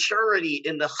the maturity,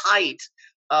 in the height,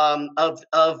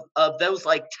 of those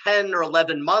like 10 or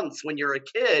 11 months when you're a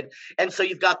kid. And so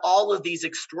you've got all of these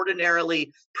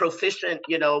extraordinarily proficient,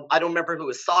 I don't remember who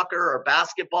was soccer or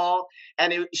basketball.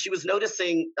 And she was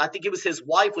noticing, I think it was his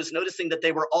wife was noticing that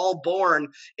they were all born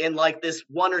in like this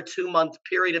 1 or 2 month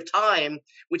period of time,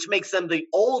 which makes them the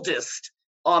oldest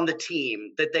on the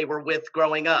team that they were with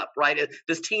growing up, right?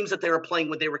 There's teams that they were playing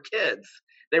when they were kids.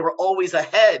 They were always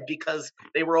ahead because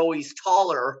they were always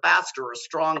taller or faster or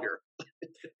stronger.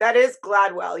 That is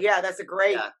Gladwell. Yeah, that's a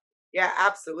great. Yeah. Yeah,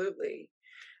 absolutely.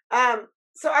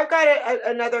 So I've got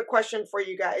another question for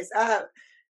you guys.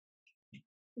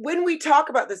 When we talk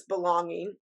about this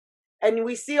belonging and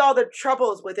we see all the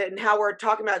troubles with it and how we're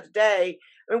talking about it today,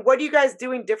 I mean, what are you guys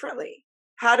doing differently?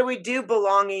 How do we do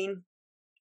belonging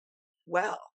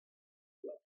well?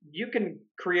 you can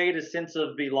create a sense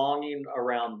of belonging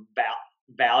around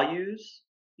values.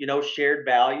 shared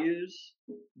values.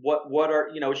 What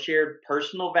are, shared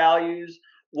personal values?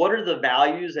 What are the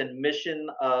values and mission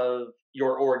of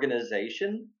your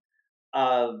organization?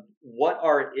 What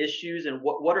are issues and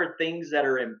what are things that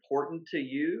are important to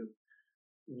you?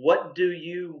 What do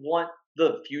you want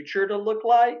the future to look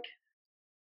like?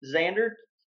 Xander,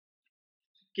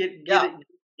 get Yeah. it.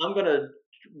 I'm gonna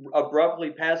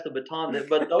abruptly pass the baton.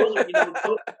 But those are,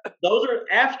 those are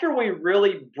after we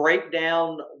really break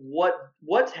down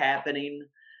what's happening,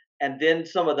 and then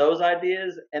some of those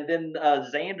ideas, and then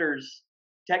Xander's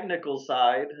technical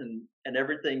side and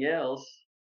everything else.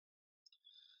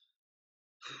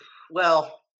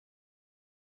 Well,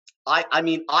 I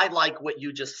mean, I like what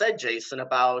you just said, Jason,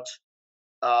 about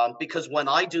because when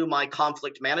I do my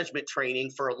conflict management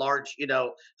training for a large,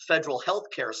 federal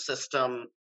healthcare system,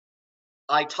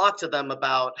 I talk to them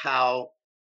about how,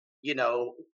 you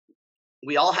know,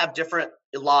 we all have different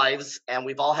lives and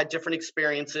we've all had different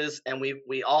experiences and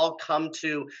we all come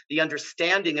to the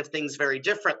understanding of things very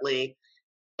differently.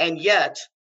 And yet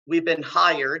we've been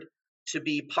hired to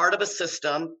be part of a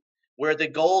system where the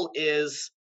goal is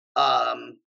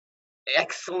um,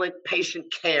 excellent patient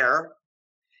care.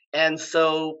 And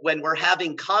so when we're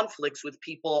having conflicts with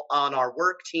people on our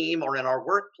work team or in our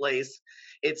workplace,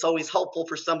 it's always helpful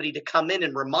for somebody to come in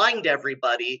and remind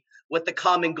everybody what the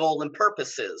common goal and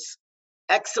purpose is.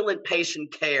 Excellent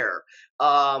patient care,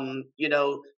 um, you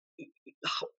know,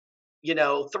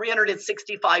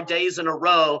 365 days in a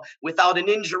row without an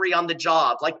injury on the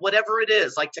job, like whatever it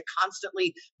is, like to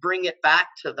constantly bring it back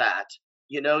to that.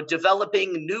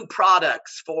 Developing new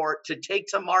products for to take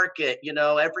to market,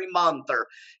 every month, or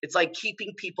it's like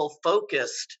keeping people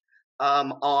focused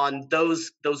on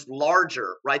those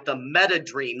larger, right? The meta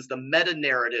dreams, the meta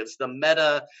narratives, the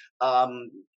meta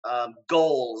um,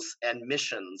 goals and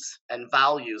missions and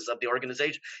values of the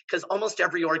organization. Because almost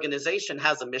every organization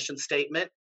has a mission statement,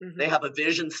 they have a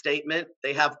vision statement,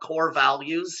 they have core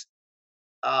values.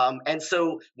 And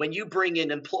so when you bring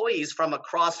in employees from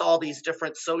across all these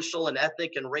different social and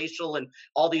ethnic and racial and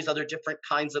all these other different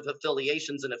kinds of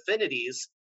affiliations and affinities,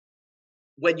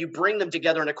 when you bring them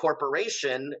together in a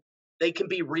corporation, they can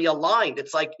be realigned.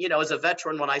 It's like, as a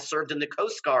veteran, when I served in the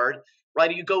Coast Guard,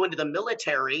 right? You go into the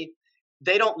military,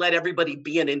 they don't let everybody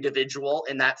be an individual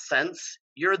in that sense.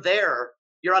 You're there,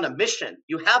 you're on a mission,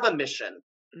 you have a mission,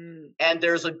 and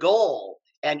there's a goal.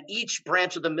 And each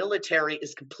branch of the military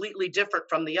is completely different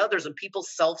from the others, and people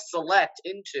self-select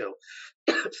into.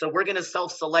 So we're going to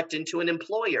self-select into an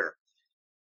employer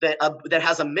that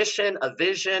has a mission, a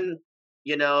vision,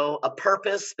 a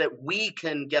purpose that we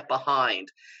can get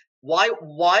behind.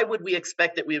 Why would we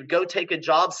expect that we would go take a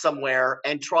job somewhere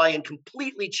and try and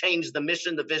completely change the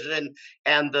mission, the vision,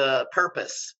 and the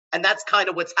purpose? And that's kind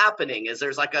of what's happening. Is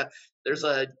there's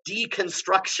a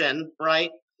deconstruction,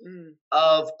 right,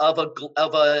 of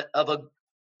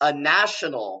a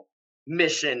national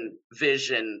mission,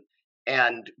 vision,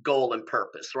 and goal and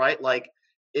purpose, right? Like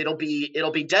it'll be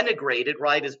denigrated,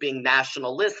 right, as being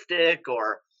nationalistic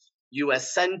or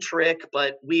US centric,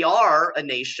 but we are a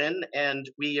nation and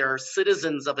we are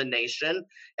citizens of a nation.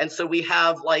 And so we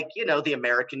have, like, the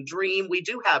American dream. We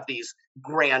do have these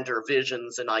grander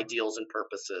visions and ideals and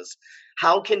purposes.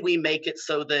 How can we make it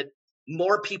so that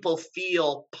more people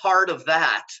feel part of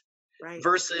that, right,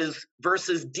 versus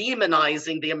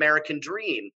demonizing the American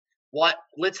dream?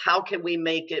 How can we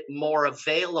make it more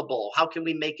available? How can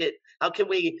we make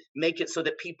it so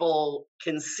that people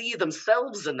can see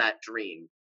themselves in that dream?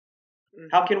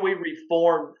 How can we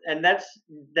reform? And that's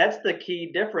the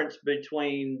key difference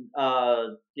between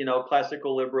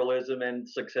classical liberalism and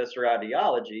successor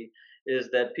ideology, is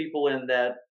that people in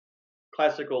that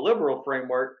classical liberal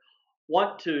framework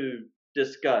want to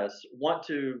discuss, want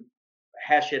to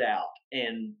hash it out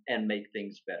and make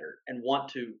things better, and want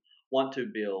to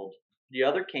build. The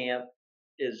other camp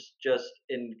is just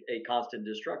in a constant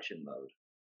destruction mode.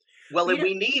 Well, and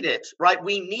we need it, right?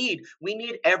 We need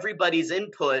everybody's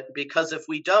input, because if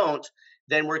we don't,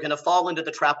 then we're going to fall into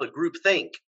the trap of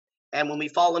groupthink. And when we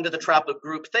fall into the trap of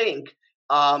groupthink,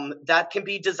 that can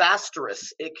be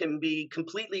disastrous. It can be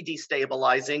completely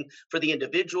destabilizing for the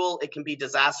individual. It can be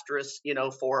disastrous,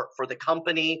 for the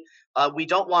company. We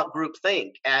don't want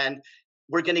groupthink, and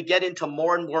we're going to get into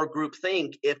more and more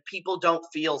groupthink if people don't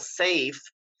feel safe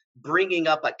bringing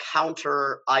up a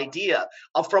counter idea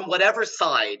from whatever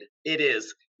side it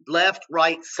is, left,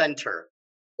 right, center.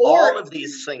 All of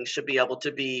these things should be able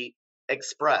to be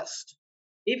expressed.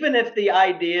 Even if the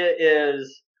idea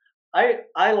is,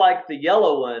 I like the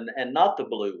yellow one and not the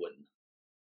blue one,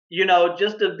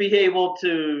 just to be able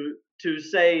to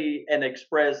say and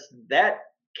express that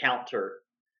counter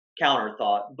counter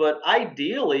thought. But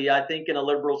ideally, I think in a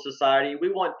liberal society, we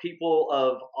want people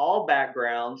of all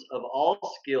backgrounds, of all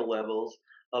skill levels,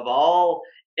 of all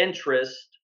interests,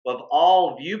 of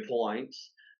all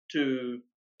viewpoints to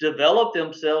develop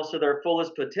themselves to their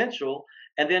fullest potential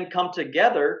and then come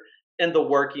together in the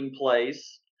working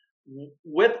place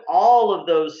with all of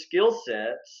those skill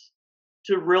sets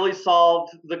to really solve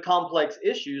the complex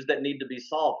issues that need to be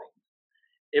solving.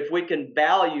 If we can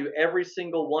value every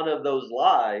single one of those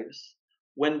lives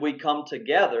when we come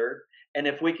together, and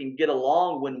if we can get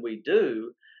along when we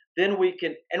do, then we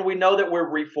can, and we know that we're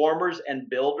reformers and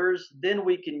builders, then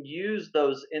we can use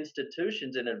those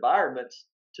institutions and environments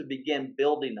to begin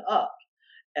building up,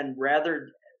 and rather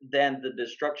than the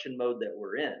destruction mode that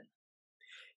we're in.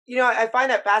 I find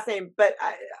that fascinating, but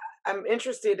I'm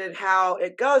interested in how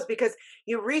it goes because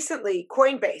you recently,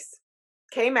 Coinbase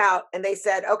came out and they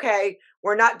said, okay,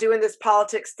 we're not doing this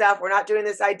politics stuff. We're not doing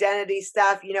this identity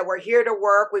stuff. We're here to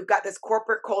work. We've got this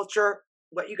corporate culture,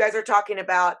 what you guys are talking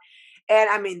about. And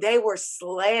I mean, they were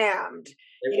slammed,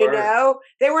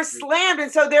 they were slammed.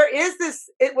 And so there is this,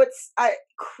 what's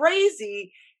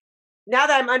crazy now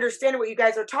that I'm understanding what you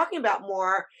guys are talking about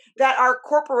more, that our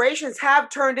corporations have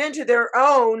turned into their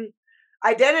own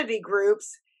identity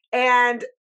groups. And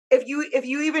if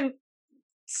you even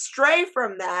stray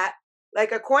from that,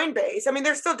 like a Coinbase, I mean,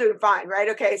 they're still doing fine, right?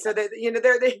 Okay, so they're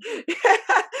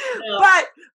but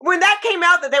when that came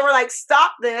out that they were like,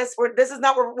 stop this, this is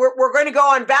not, we're going to go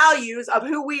on values of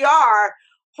who we are.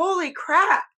 Holy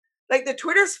crap! Like the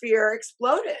Twitter sphere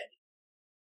exploded.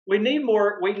 We need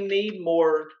more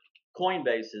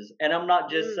Coinbases, and I'm not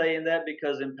just saying that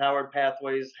because Empowered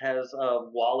Pathways has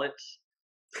wallets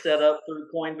set up through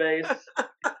Coinbase.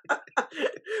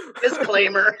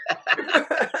 Disclaimer.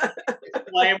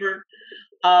 Disclaimer.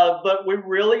 But we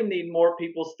really need more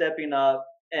people stepping up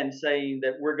and saying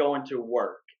that we're going to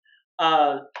work.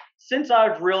 Since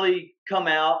I've really come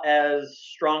out as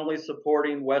strongly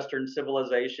supporting Western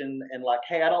civilization and like,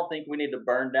 hey, I don't think we need to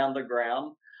burn down the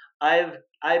ground, I've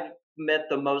met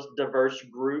the most diverse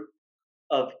group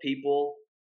of people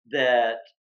that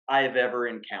I have ever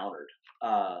encountered.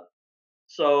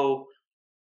 So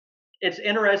it's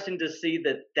interesting to see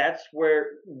that that's where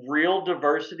real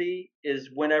diversity is,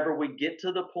 whenever we get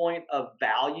to the point of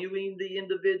valuing the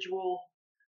individual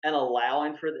and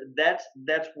allowing for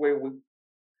that's where we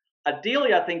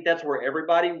ideally, I think that's where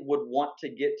everybody would want to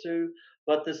get to,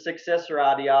 but the successor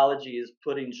ideology is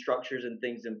putting structures and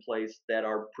things in place that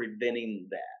are preventing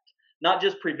that. Not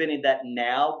just preventing that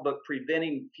now, but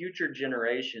preventing future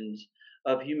generations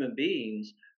of human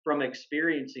beings from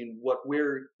experiencing what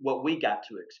we got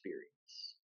to experience.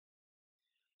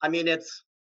 I mean, it's,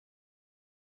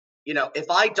 if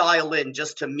I dial in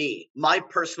just to me, my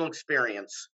personal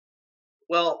experience,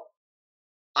 well,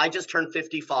 I just turned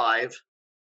 55.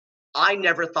 I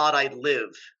never thought I'd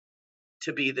live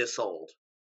to be this old,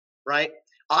 right?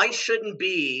 I shouldn't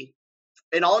be,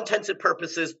 in all intents and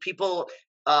purposes,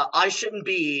 I shouldn't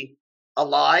be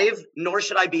alive, nor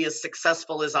should I be as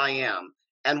successful as I am.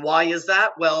 And why is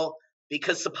that? Well,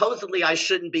 because supposedly I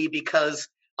shouldn't be, because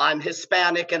I'm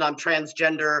Hispanic and I'm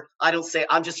transgender.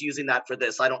 I'm just using that for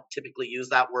this. I don't typically use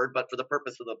that word, but for the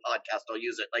purpose of the podcast, I'll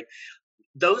use it. Like,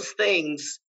 those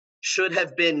things should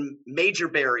have been major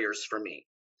barriers for me.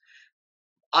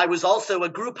 I was also a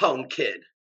group home kid,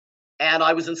 and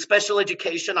I was in special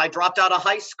education. I dropped out of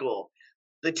high school.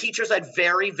 The teachers had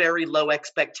very, very low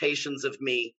expectations of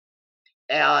me,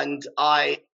 and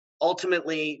I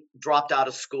ultimately dropped out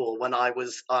of school when I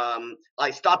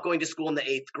stopped going to school in the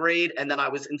 8th grade, and then I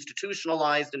was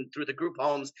institutionalized and through the group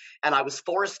homes, and I was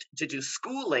forced to do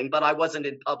schooling, but I wasn't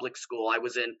in public school. I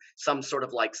was in some sort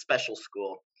of like special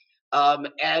school. And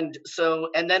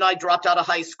then I dropped out of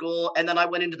high school, and then I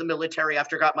went into the military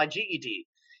after I got my GED.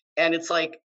 And it's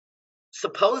like,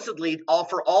 supposedly,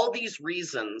 for all these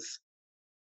reasons,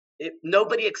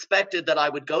 nobody expected that I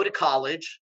would go to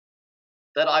college,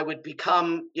 that I would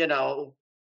become,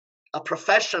 a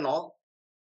professional.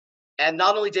 And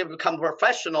not only did I become a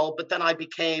professional, but then I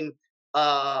became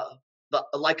the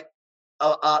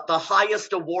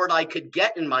highest award I could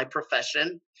get in my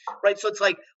profession, right? So it's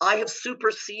like, I have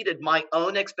superseded my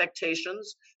own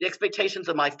expectations, the expectations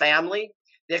of my family,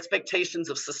 the expectations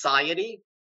of society.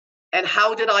 And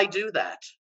how did I do that?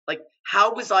 Like,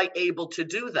 how was I able to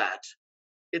do that?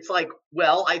 It's like,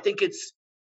 well, I think it's,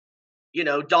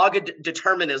 dogged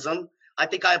determinism. I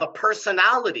think I have a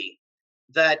personality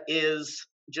that is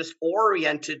just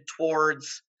oriented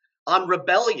towards, I'm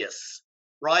rebellious.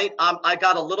 right? I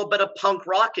got a little bit of punk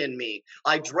rock in me.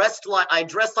 I dress like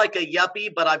a yuppie,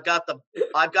 but I've got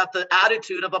the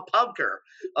attitude of a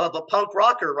punk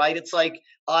rocker, right? It's like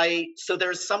so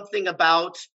there's something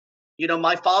about,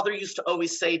 my father used to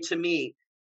always say to me,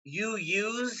 you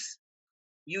use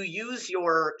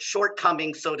your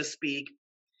shortcomings, so to speak,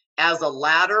 as a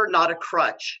ladder, not a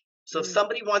crutch. So if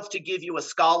somebody wants to give you a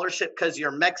scholarship because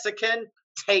you're Mexican,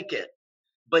 take it,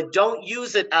 but don't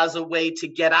use it as a way to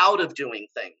get out of doing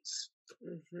things.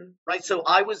 Right. So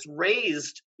I was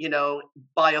raised,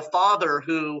 by a father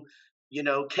who,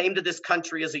 came to this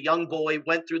country as a young boy,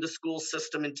 went through the school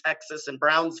system in Texas and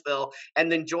Brownsville,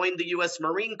 and then joined the U.S.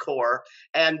 Marine Corps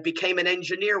and became an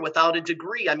engineer without a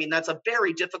degree. I mean, that's a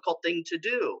very difficult thing to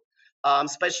do,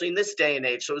 especially in this day and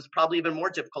age. So it was probably even more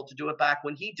difficult to do it back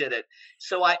when he did it.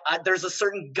 So there's a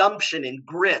certain gumption and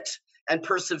grit and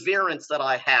perseverance that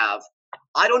I have.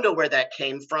 I don't know where that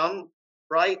came from,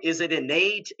 right? Is it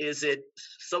innate? Is it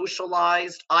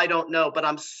socialized? I don't know, but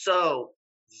I'm so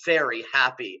very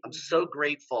happy. I'm so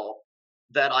grateful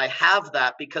that I have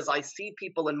that, because I see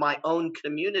people in my own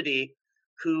community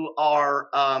who are,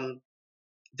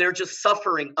 they're just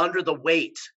suffering under the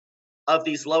weight of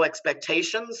these low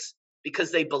expectations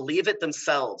because they believe it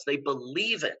themselves. They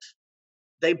believe it.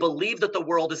 They believe that the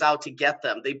world is out to get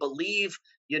them. They believe,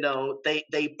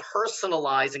 they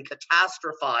personalize and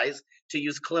catastrophize, to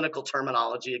use clinical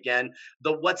terminology again,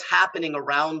 what's happening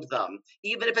around them.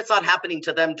 Even if it's not happening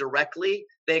to them directly,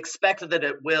 they expect that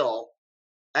it will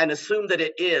and assume that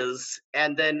it is.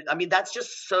 And then, I mean, that's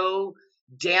just so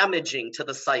damaging to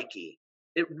the psyche.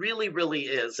 It really, really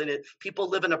is. And people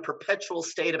live in a perpetual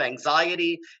state of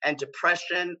anxiety and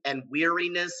depression and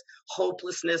weariness,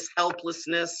 hopelessness,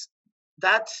 helplessness.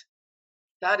 That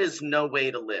is no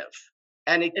way to live.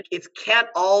 And it can't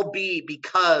all be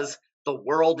because the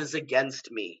world is against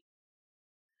me.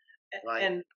 Right?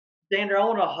 And Zander, I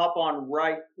want to hop on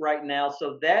right now.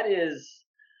 So that is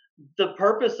the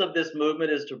purpose of this movement,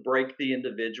 is to break the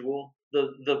individual.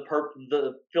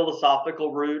 The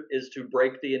philosophical root is to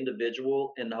break the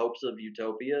individual in hopes of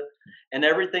utopia. And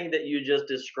everything that you just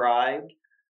described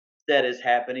that is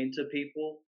happening to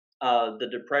people, the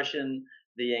depression,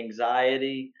 the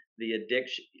anxiety, the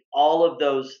addiction, all of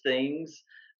those things,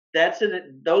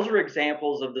 those are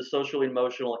examples of the social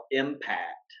emotional impact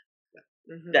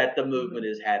that the movement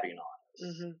is having on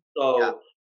us. So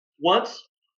once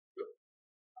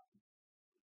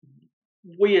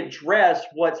we address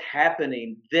what's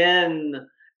happening, then,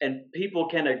 and people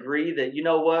can agree that, you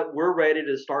know what, we're ready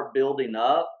to start building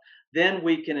up, then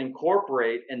we can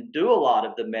incorporate and do a lot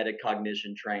of the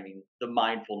metacognition training, the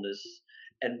mindfulness,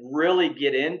 and really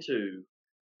get into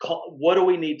what do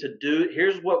we need to do.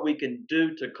 Here's what we can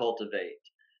do to cultivate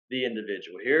the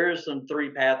individual. Here are some 3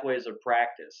 pathways of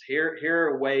practice. Here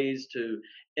are ways to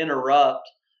interrupt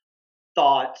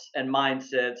thoughts and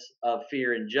mindsets of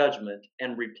fear and judgment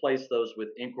and replace those with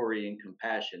inquiry and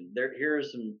compassion. Here are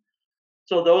some.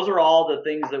 So those are all the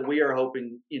things that we are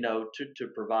hoping, to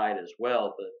provide as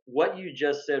well. But what you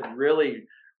just said really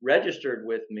registered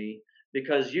with me,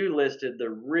 because you listed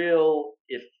the real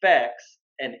effects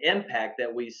and impact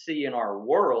that we see in our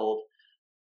world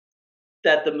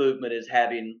that the movement is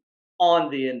having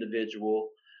on the individual,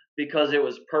 because it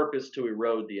was purposed to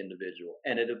erode the individual,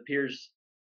 and it appears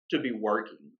to be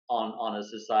working on a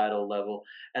societal level.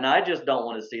 And I just don't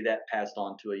want to see that passed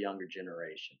on to a younger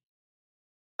generation.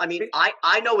 I mean,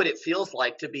 I know what it feels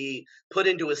like to be put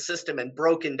into a system and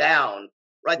broken down,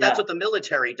 right? That's what the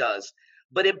military does.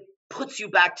 But it puts you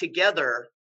back together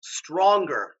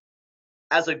stronger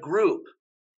as a group,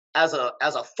 as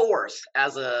a force,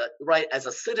 as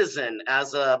a citizen,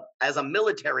 as a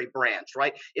military branch,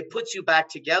 right? It puts you back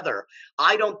together.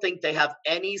 I don't think they have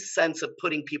any sense of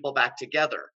putting people back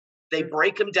together. They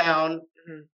break them down,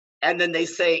 and then they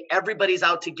say, everybody's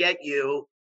out to get you.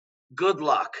 Good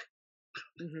luck.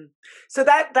 So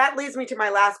that leads me to my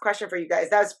last question for you guys.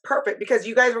 That's perfect, because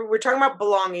you guys we're talking about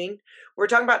belonging, we're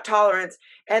talking about tolerance,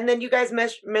 and then you guys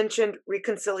mentioned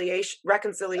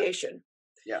reconciliation.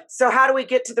 Yeah. So how do we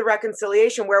get to the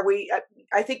reconciliation where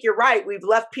I think you're right, we've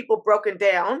left people broken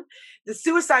down. The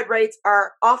suicide rates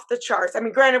are off the charts. I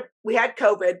mean, granted, we had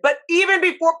COVID, but even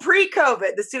before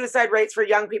pre-COVID, the suicide rates for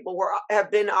young people have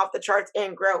been off the charts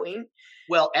and growing.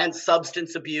 Well, and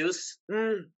substance abuse.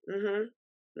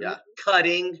 Yeah,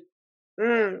 cutting.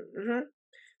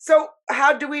 So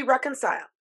how do we reconcile?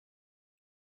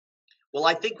 Well,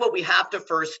 I think what we have to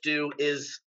first do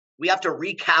is we have to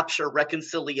recapture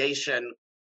reconciliation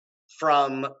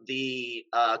from the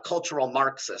cultural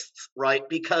Marxists, right?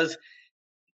 Because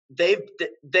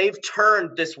they've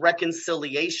turned this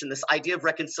reconciliation, this idea of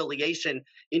reconciliation,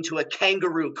 into a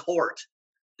kangaroo court.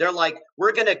 They're like,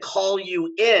 we're going to call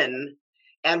you in,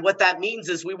 and what that means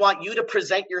is we want you to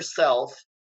present yourself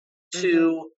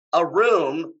to a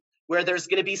room where there's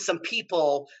going to be some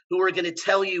people who are going to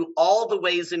tell you all the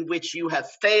ways in which you have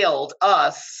failed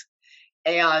us,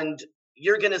 and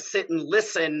you're going to sit and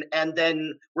listen, and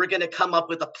then we're going to come up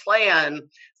with a plan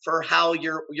for how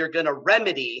you're going to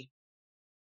remedy,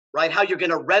 right? How you're going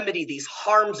to remedy these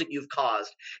harms that you've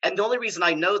caused. And the only reason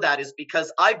I know that is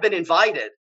because I've been invited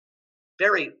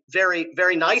very, very,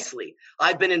 very nicely.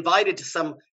 I've been invited to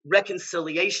some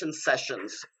reconciliation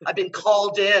sessions. I've been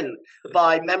called in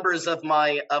by members of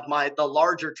the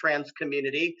larger trans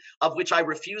community, of which I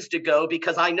refuse to go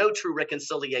because I know true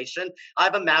reconciliation. I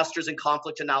have a master's in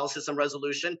conflict analysis and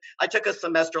resolution. I took a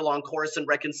semester-long course in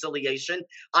reconciliation.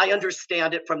 I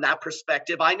understand it from that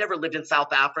perspective. I never lived in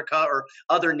South Africa or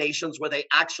other nations where they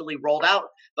actually rolled out,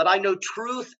 but I know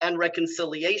truth and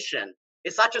reconciliation.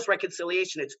 It's not just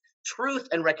reconciliation, it's truth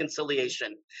and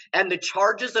reconciliation. And the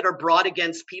charges that are brought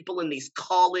against people in these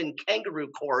call-in kangaroo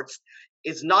courts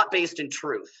is not based in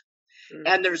truth.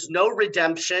 And there's no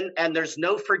redemption and there's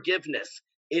no forgiveness.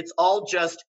 It's all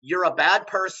just, you're a bad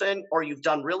person or you've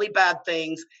done really bad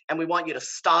things and we want you to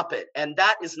stop it. And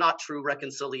that is not true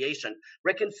reconciliation.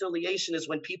 Reconciliation is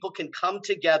when people can come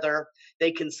together,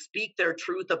 they can speak their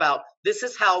truth about, this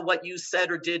is how what you said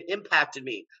or did impacted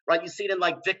me, right? You see it in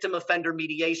like victim offender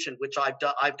mediation, which I've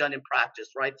done in practice,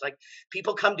 right? It's like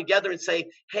people come together and say,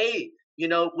 hey, you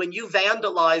know, when you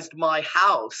vandalized my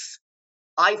house,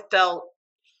 I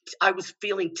was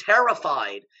feeling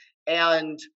terrified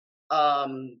and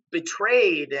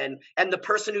betrayed, and the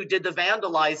person who did the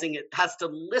vandalizing, it has to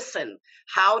listen.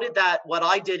 How did what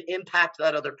I did impact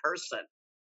that other person,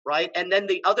 right? And then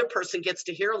the other person gets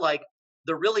to hear like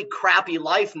the really crappy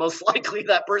life, most likely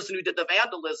that person who did the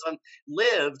vandalism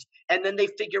lived, and then they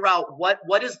figure out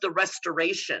what is the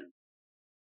restoration,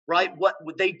 right? What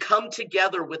they come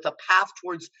together with a path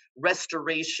towards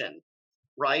restoration,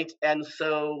 right? And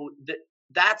so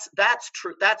that's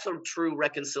true. That's a true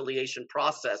reconciliation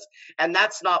process, and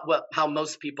that's not how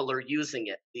most people are using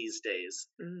it these days.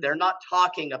 They're not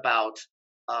talking about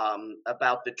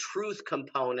the truth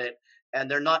component,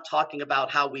 and they're not talking about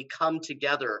how we come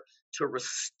together to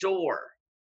restore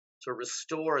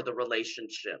the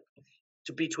relationship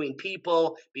between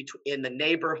people, in the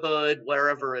neighborhood,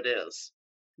 wherever it is.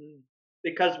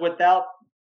 Because without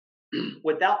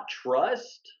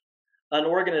trust, an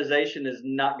organization is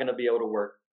not going to be able to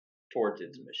work towards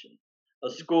its mission. A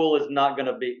school is not going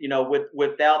to be,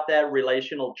 without that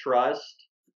relational trust,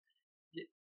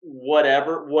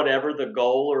 whatever the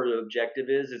goal or the objective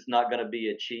is not going to be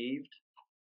achieved.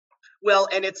 Well,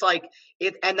 and it's like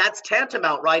and that's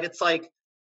tantamount, right? It's like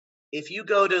if you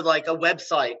go to like a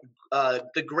website,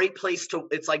 Great Place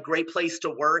to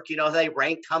Work, they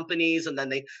rank companies and then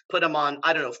they put them on,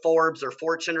 I don't know, Forbes or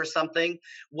Fortune or something.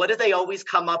 What do they always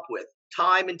come up with?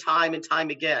 Time and time and time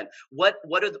again. What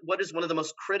is one of the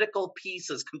most critical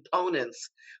components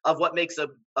of what makes a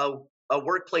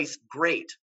workplace great?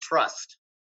 Trust.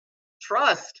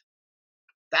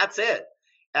 That's it.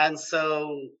 And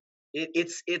so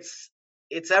it's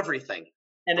everything.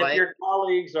 And right? If your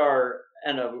colleagues are,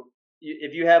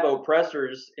 if you have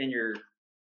oppressors in your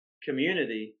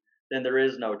community, then there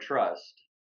is no trust.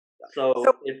 So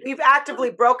we've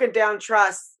actively broken down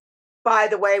trust by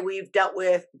the way we've dealt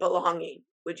with belonging,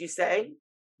 would you say?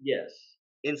 Yes.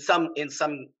 In some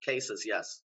cases,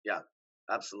 yes. Yeah,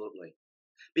 absolutely.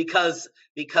 Because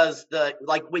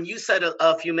when you said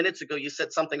a few minutes ago, you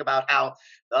said something about how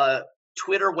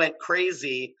Twitter went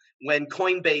crazy when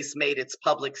Coinbase made its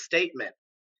public statement.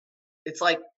 It's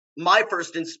like my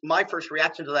first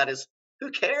reaction to that is,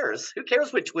 who cares? Who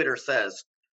cares what Twitter says?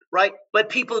 Right? But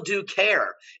people do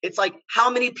care. It's like, how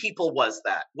many people was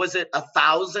that? Was it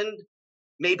 1,000?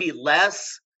 Maybe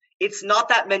less? It's not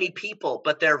that many people,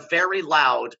 but they're very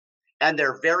loud and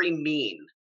they're very mean.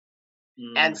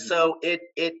 And so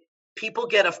people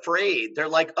get afraid. They're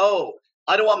like, oh,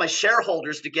 I don't want my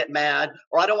shareholders to get mad,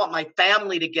 or I don't want my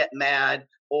family to get mad,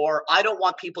 or I don't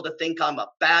want people to think I'm a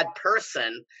bad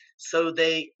person. So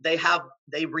they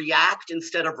react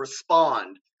instead of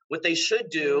respond. What they should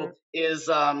do is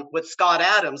with Scott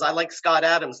Adams. I like Scott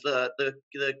Adams, the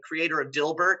creator of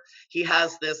Dilbert. He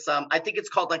has this, I think it's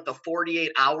called like the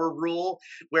 48-hour rule,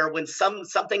 where when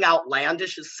something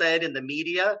outlandish is said in the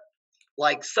media,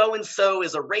 like so and so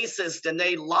is a racist and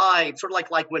they lied, sort of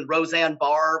like when Roseanne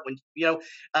Barr, when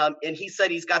and he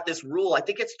said he's got this rule. I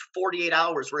think it's 48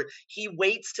 hours where he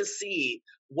waits to see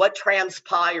what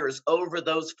transpires over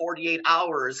those 48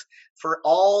 hours for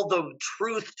all the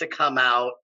truth to come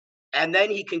out, and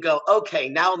then he can go, okay,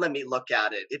 now let me look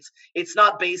at it. It's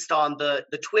not based on the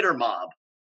Twitter mob,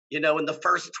 in the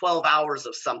first 12 hours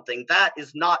of something. That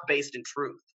is not based in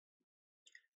truth.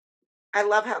 I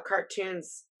love how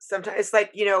cartoons sometimes, it's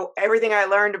like, everything I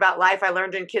learned about life I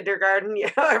learned in kindergarten.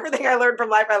 Everything I learned from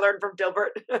life I learned from Dilbert.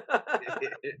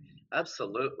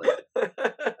 Absolutely.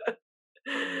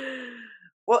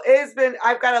 Well, it's been,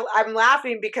 I'm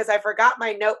laughing because I forgot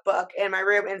my notebook in my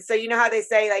room. And so, you know how they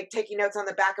say, like, taking notes on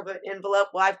the back of an envelope?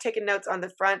 Well, I've taken notes on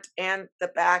the front and the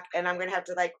back, and I'm going to have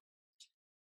to, like,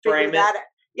 figure that out.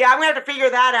 Yeah, I'm going to have to figure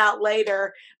that out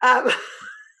later.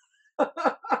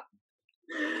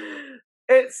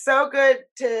 It's so good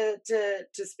to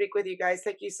speak with you guys.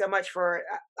 Thank you so much for,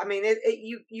 I mean,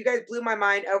 you guys blew my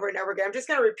mind over and over again. I'm just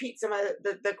going to repeat some of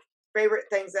the favorite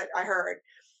things that I heard.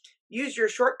 Use your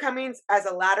shortcomings as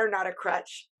a ladder, not a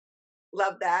crutch.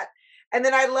 Love that. And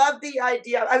then I love the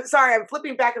idea. I'm sorry, I'm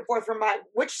flipping back and forth from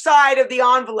which side of the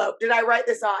envelope did I write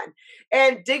this on?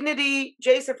 And dignity,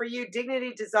 Jason, for you,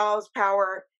 dignity dissolves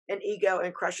power and ego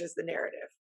and crushes the narrative.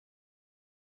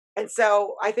 And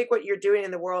so I think what you're doing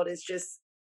in the world is just,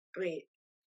 I mean,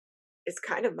 it's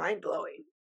kind of mind blowing.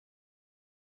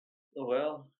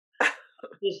 Well,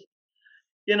 just,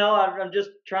 I'm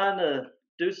just trying to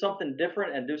do something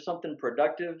different and do something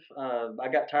productive. I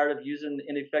got tired of using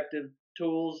ineffective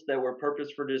tools that were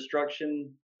purposed for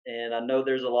destruction. And I know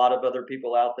there's a lot of other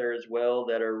people out there as well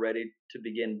that are ready to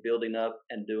begin building up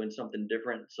and doing something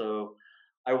different. So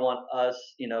I want us,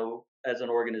 as an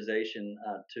organization,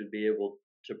 to be able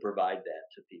to provide that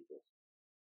to people.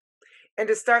 And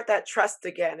to start that trust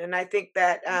again. And I think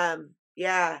that,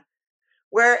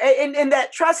 where, and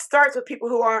that trust starts with people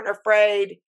who aren't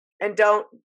afraid and don't,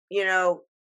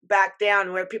 back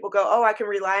down, where people go, oh, I can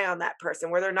rely on that person,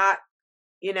 where they're not,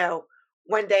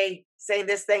 one day saying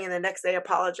this thing and the next day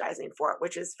apologizing for it,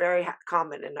 which is very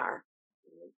common in our.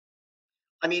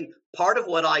 I mean, part of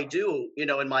what I do,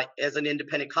 as an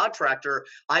independent contractor,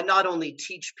 I not only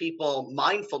teach people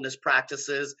mindfulness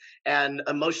practices and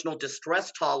emotional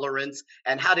distress tolerance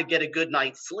and how to get a good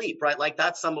night's sleep, right? Like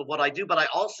that's some of what I do, but I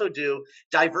also do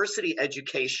diversity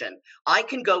education. I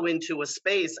can go into a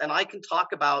space and I can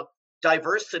talk about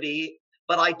diversity,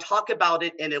 but I talk about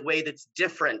it in a way that's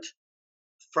different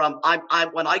from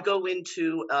when I go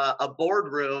into a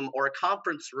boardroom or a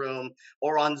conference room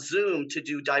or on Zoom to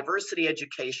do diversity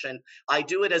education. I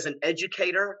do it as an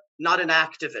educator, not an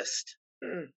activist.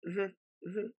 Mm-hmm.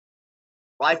 Mm-hmm.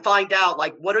 I find out,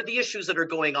 like, what are the issues that are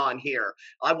going on here?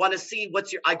 I want to see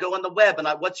I go on the web and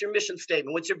what's your mission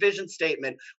statement? What's your vision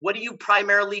statement? What do you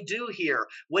primarily do here?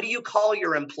 What do you call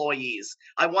your employees?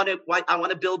 I want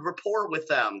to build rapport with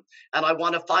them, and I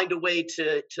want to find a way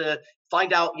to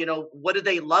find out, what do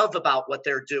they love about what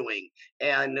they're doing?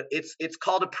 And it's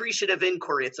called appreciative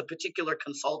inquiry. It's a particular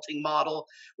consulting model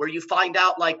where you find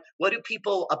out, like, what do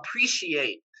people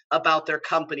appreciate about their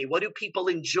company? What do people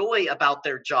enjoy about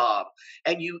their job?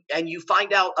 And you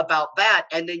find out about that,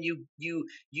 and then you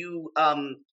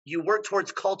work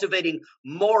towards cultivating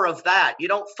more of that. You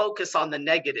don't focus on the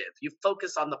negative. You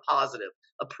focus on the positive.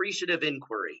 Appreciative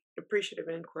inquiry. Appreciative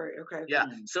inquiry. Okay. Yeah.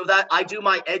 So that I do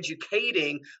my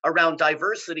educating around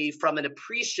diversity from an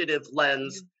appreciative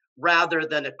lens rather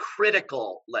than a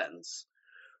critical lens.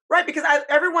 Right, because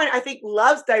everyone, I think,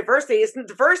 loves diversity.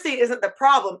 Diversity isn't the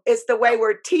problem. It's the way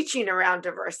we're teaching around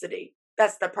diversity.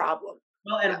 That's the problem.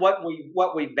 Well, and what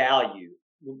we value.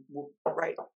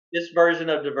 Right. This version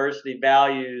of diversity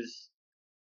values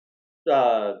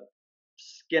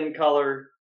skin color,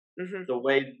 the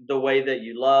way that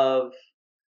you love,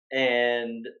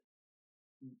 and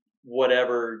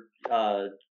whatever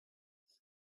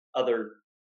other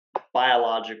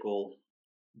biological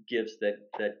gifts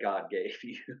that God gave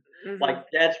you. Like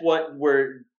that's what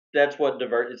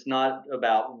diverse. It's not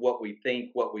about what we think,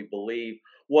 what we believe,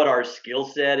 what our skill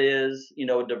set is.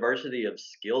 Diversity of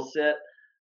skill set,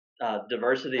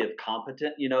 diversity of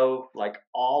competent. Like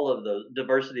all of the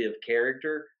diversity of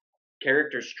character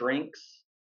strengths.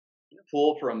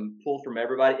 Pull from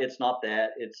everybody. It's not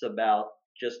that. It's about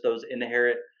just those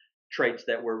inherent traits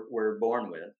that we're born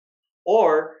with.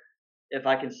 Or if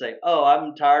I can say, oh,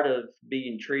 I'm tired of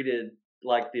being treated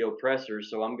like the oppressor,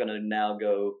 so I'm going to now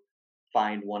go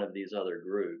find one of these other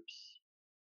groups.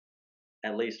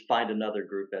 At least find another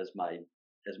group as my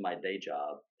day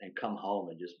job, and come home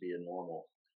and just be a normal,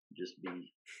 just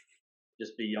be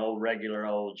just be old regular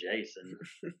old Jason.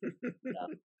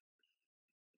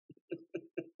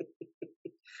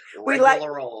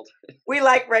 Regular old. We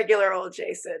like regular old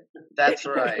Jason. That's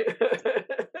right.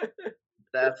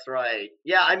 That's right.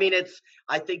 Yeah, I mean,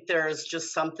 I think there's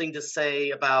just something to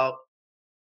say about,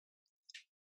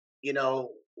 you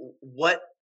know, what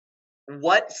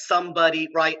somebody,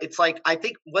 right? It's like, I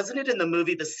think, wasn't it in the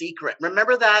movie The Secret?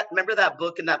 Remember that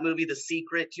book in that movie The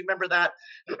Secret? Do you remember that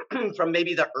from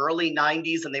maybe the early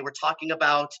 90s? And they were talking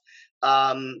about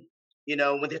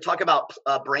when they talk about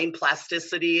brain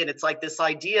plasticity, and it's like this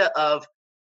idea of,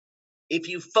 if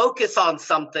you focus on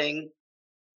something,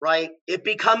 right, it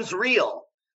becomes real,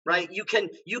 right? You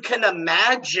can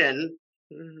imagine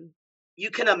Mhm. you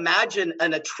can imagine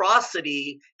an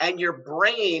atrocity, and your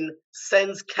brain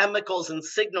sends chemicals and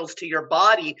signals to your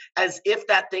body as if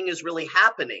that thing is really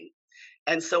happening.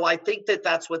 And so I think that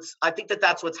that's what's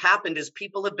happened, is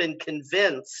people have been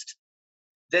convinced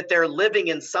that they're living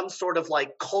in some sort of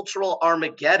like cultural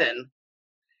Armageddon,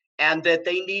 and that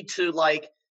they need to, like,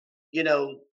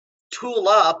 tool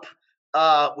up,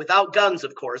 without guns,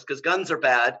 of course, because guns are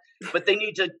bad, but they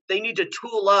need to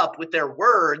tool up with their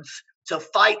words to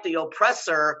fight the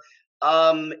oppressor.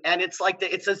 And it's like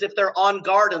it's as if they're on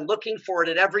guard and looking for it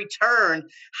at every turn.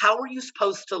 How are you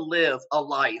supposed to live a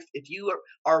life if you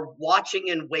are watching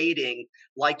and waiting,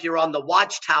 like you're on the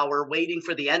watchtower waiting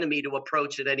for the enemy to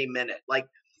approach at any minute? Like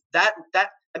that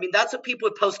I mean, that's what people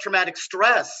with post-traumatic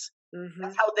stress, Mhm.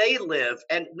 that's how they live.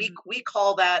 And we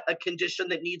call that a condition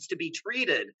that needs to be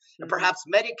treated and perhaps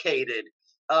medicated.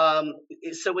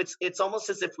 So it's almost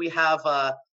as if we have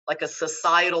like a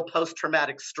societal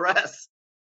post-traumatic stress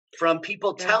from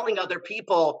people telling other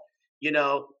people,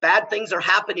 bad things are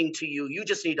happening to you. You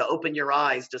just need to open your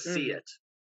eyes to see it.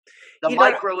 The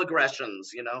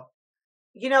microaggressions.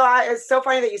 It's so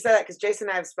funny that you said that, because Jason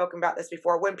and I have spoken about this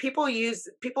before. When people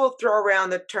throw around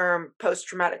the term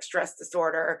post-traumatic stress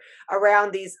disorder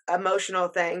around these emotional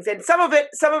things, and some of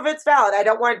it's valid. I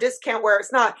don't want to discount where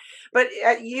it's not, but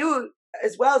you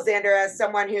as well, Zander, as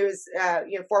someone who's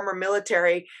former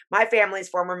military, my family's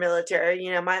former military.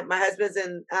 My husband's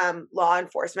in law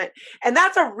enforcement, and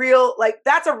that's a real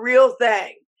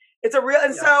thing. It's a real,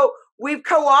 and so we've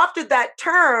co-opted that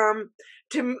term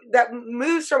that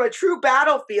moves from a true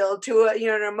battlefield to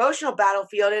an emotional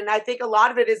battlefield. And I think a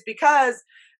lot of it is because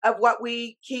of what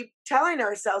we keep telling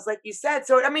ourselves, like you said.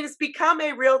 So, I mean, it's become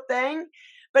a real thing,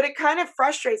 but it kind of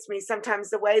frustrates me sometimes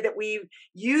the way that we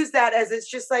use that, as it's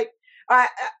just like,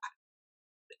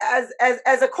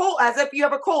 as a cold, as if you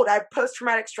have a cold. I have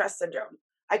post-traumatic stress syndrome.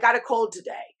 I got a cold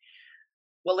today.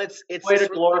 Well, it's this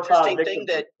really interesting thing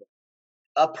that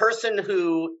a person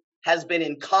who has been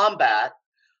in combat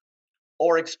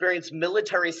or experienced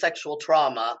military sexual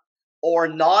trauma or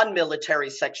non-military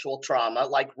sexual trauma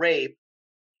like rape,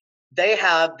 they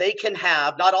can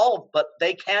have, not all, but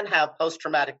they can have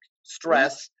post-traumatic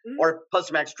stress or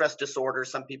post-traumatic stress disorder,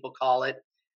 some people call it.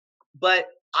 But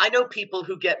I know people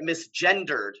who get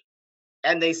misgendered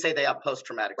and they say they have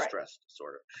post-traumatic stress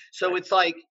disorder. So it's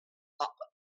like,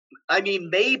 I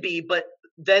mean, maybe, but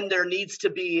then there needs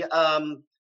to be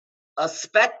a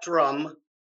spectrum,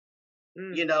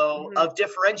 of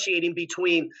differentiating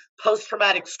between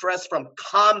post-traumatic stress from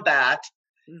combat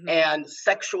and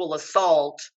sexual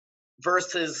assault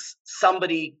versus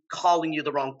somebody calling you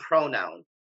the wrong pronoun.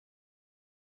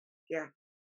 Yeah.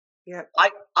 Yeah.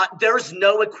 There's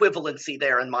no equivalency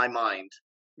there in my mind.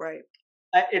 Right.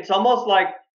 It's almost like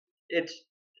it's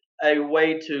a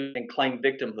way to claim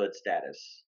victimhood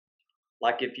status.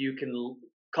 Like if you can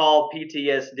call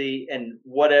PTSD and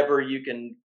whatever you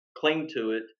can cling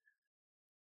to it,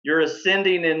 you're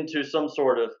ascending into some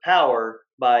sort of power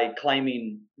by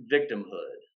claiming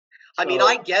victimhood. I mean,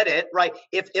 I get it, right?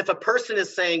 If a person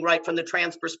is saying, right, from the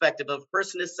trans perspective, if a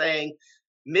person is saying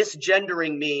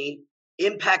misgendering me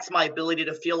impacts my ability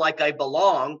to feel like I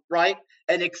belong, right?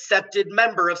 An accepted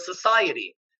member of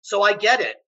society. So I get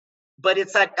it. But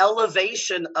it's that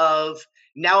elevation of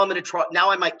now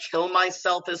I might kill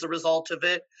myself as a result of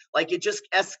it. Like it just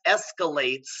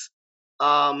escalates.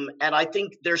 And I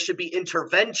think there should be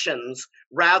interventions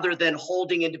rather than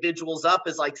holding individuals up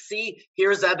as like, see,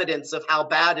 here's evidence of how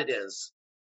bad it is.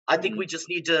 I think we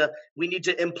need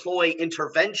to employ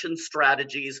intervention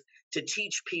strategies to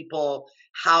teach people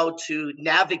how to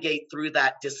navigate through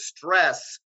that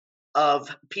distress of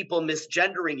people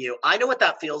misgendering you. I know what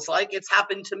that feels like. It's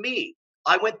happened to me.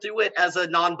 I went through it as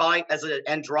an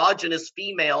androgynous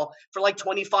female for like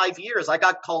 25 years. I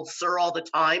got called sir all the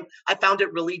time. I found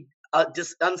it really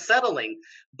unsettling,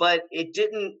 but it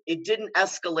didn't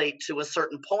escalate to a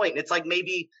certain point. It's like,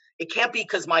 maybe it can't be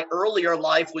because my earlier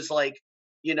life was like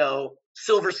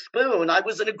silver spoon. I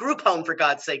was in a group home, for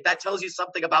God's sake. That tells you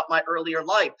something about my earlier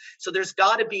life. So there's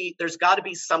got to be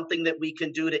something that we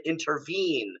can do to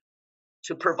intervene,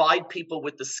 to provide people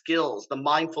with the skills, the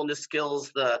mindfulness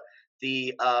skills, the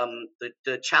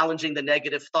challenging the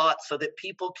negative thoughts, so that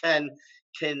people can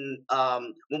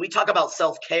when we talk about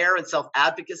self-care and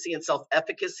self-advocacy and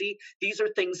self-efficacy, these are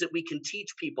things that we can teach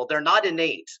people. They're not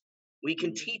innate. We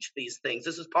can teach these things.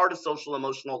 This is part of social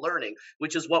emotional learning,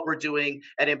 which is what we're doing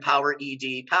at Empower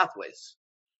ED Pathways.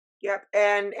 Yep,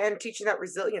 and teaching that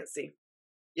resiliency.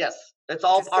 Yes, that's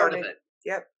all part of it.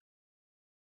 Yep.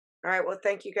 All right, well,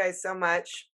 thank you guys so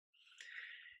much.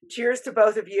 Cheers to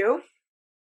both of you.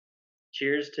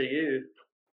 Cheers to you.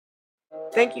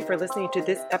 Thank you for listening to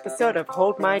this episode of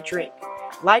Hold My Drink.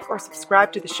 Like or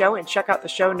subscribe to the show and check out the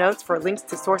show notes for links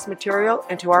to source material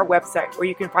and to our website, where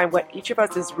you can find what each of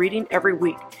us is reading every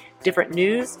week, different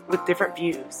news with different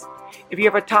views. If you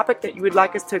have a topic that you would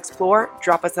like us to explore,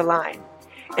 drop us a line.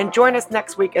 And join us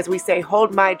next week as we say,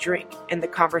 hold my drink, and the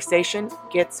conversation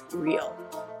gets real.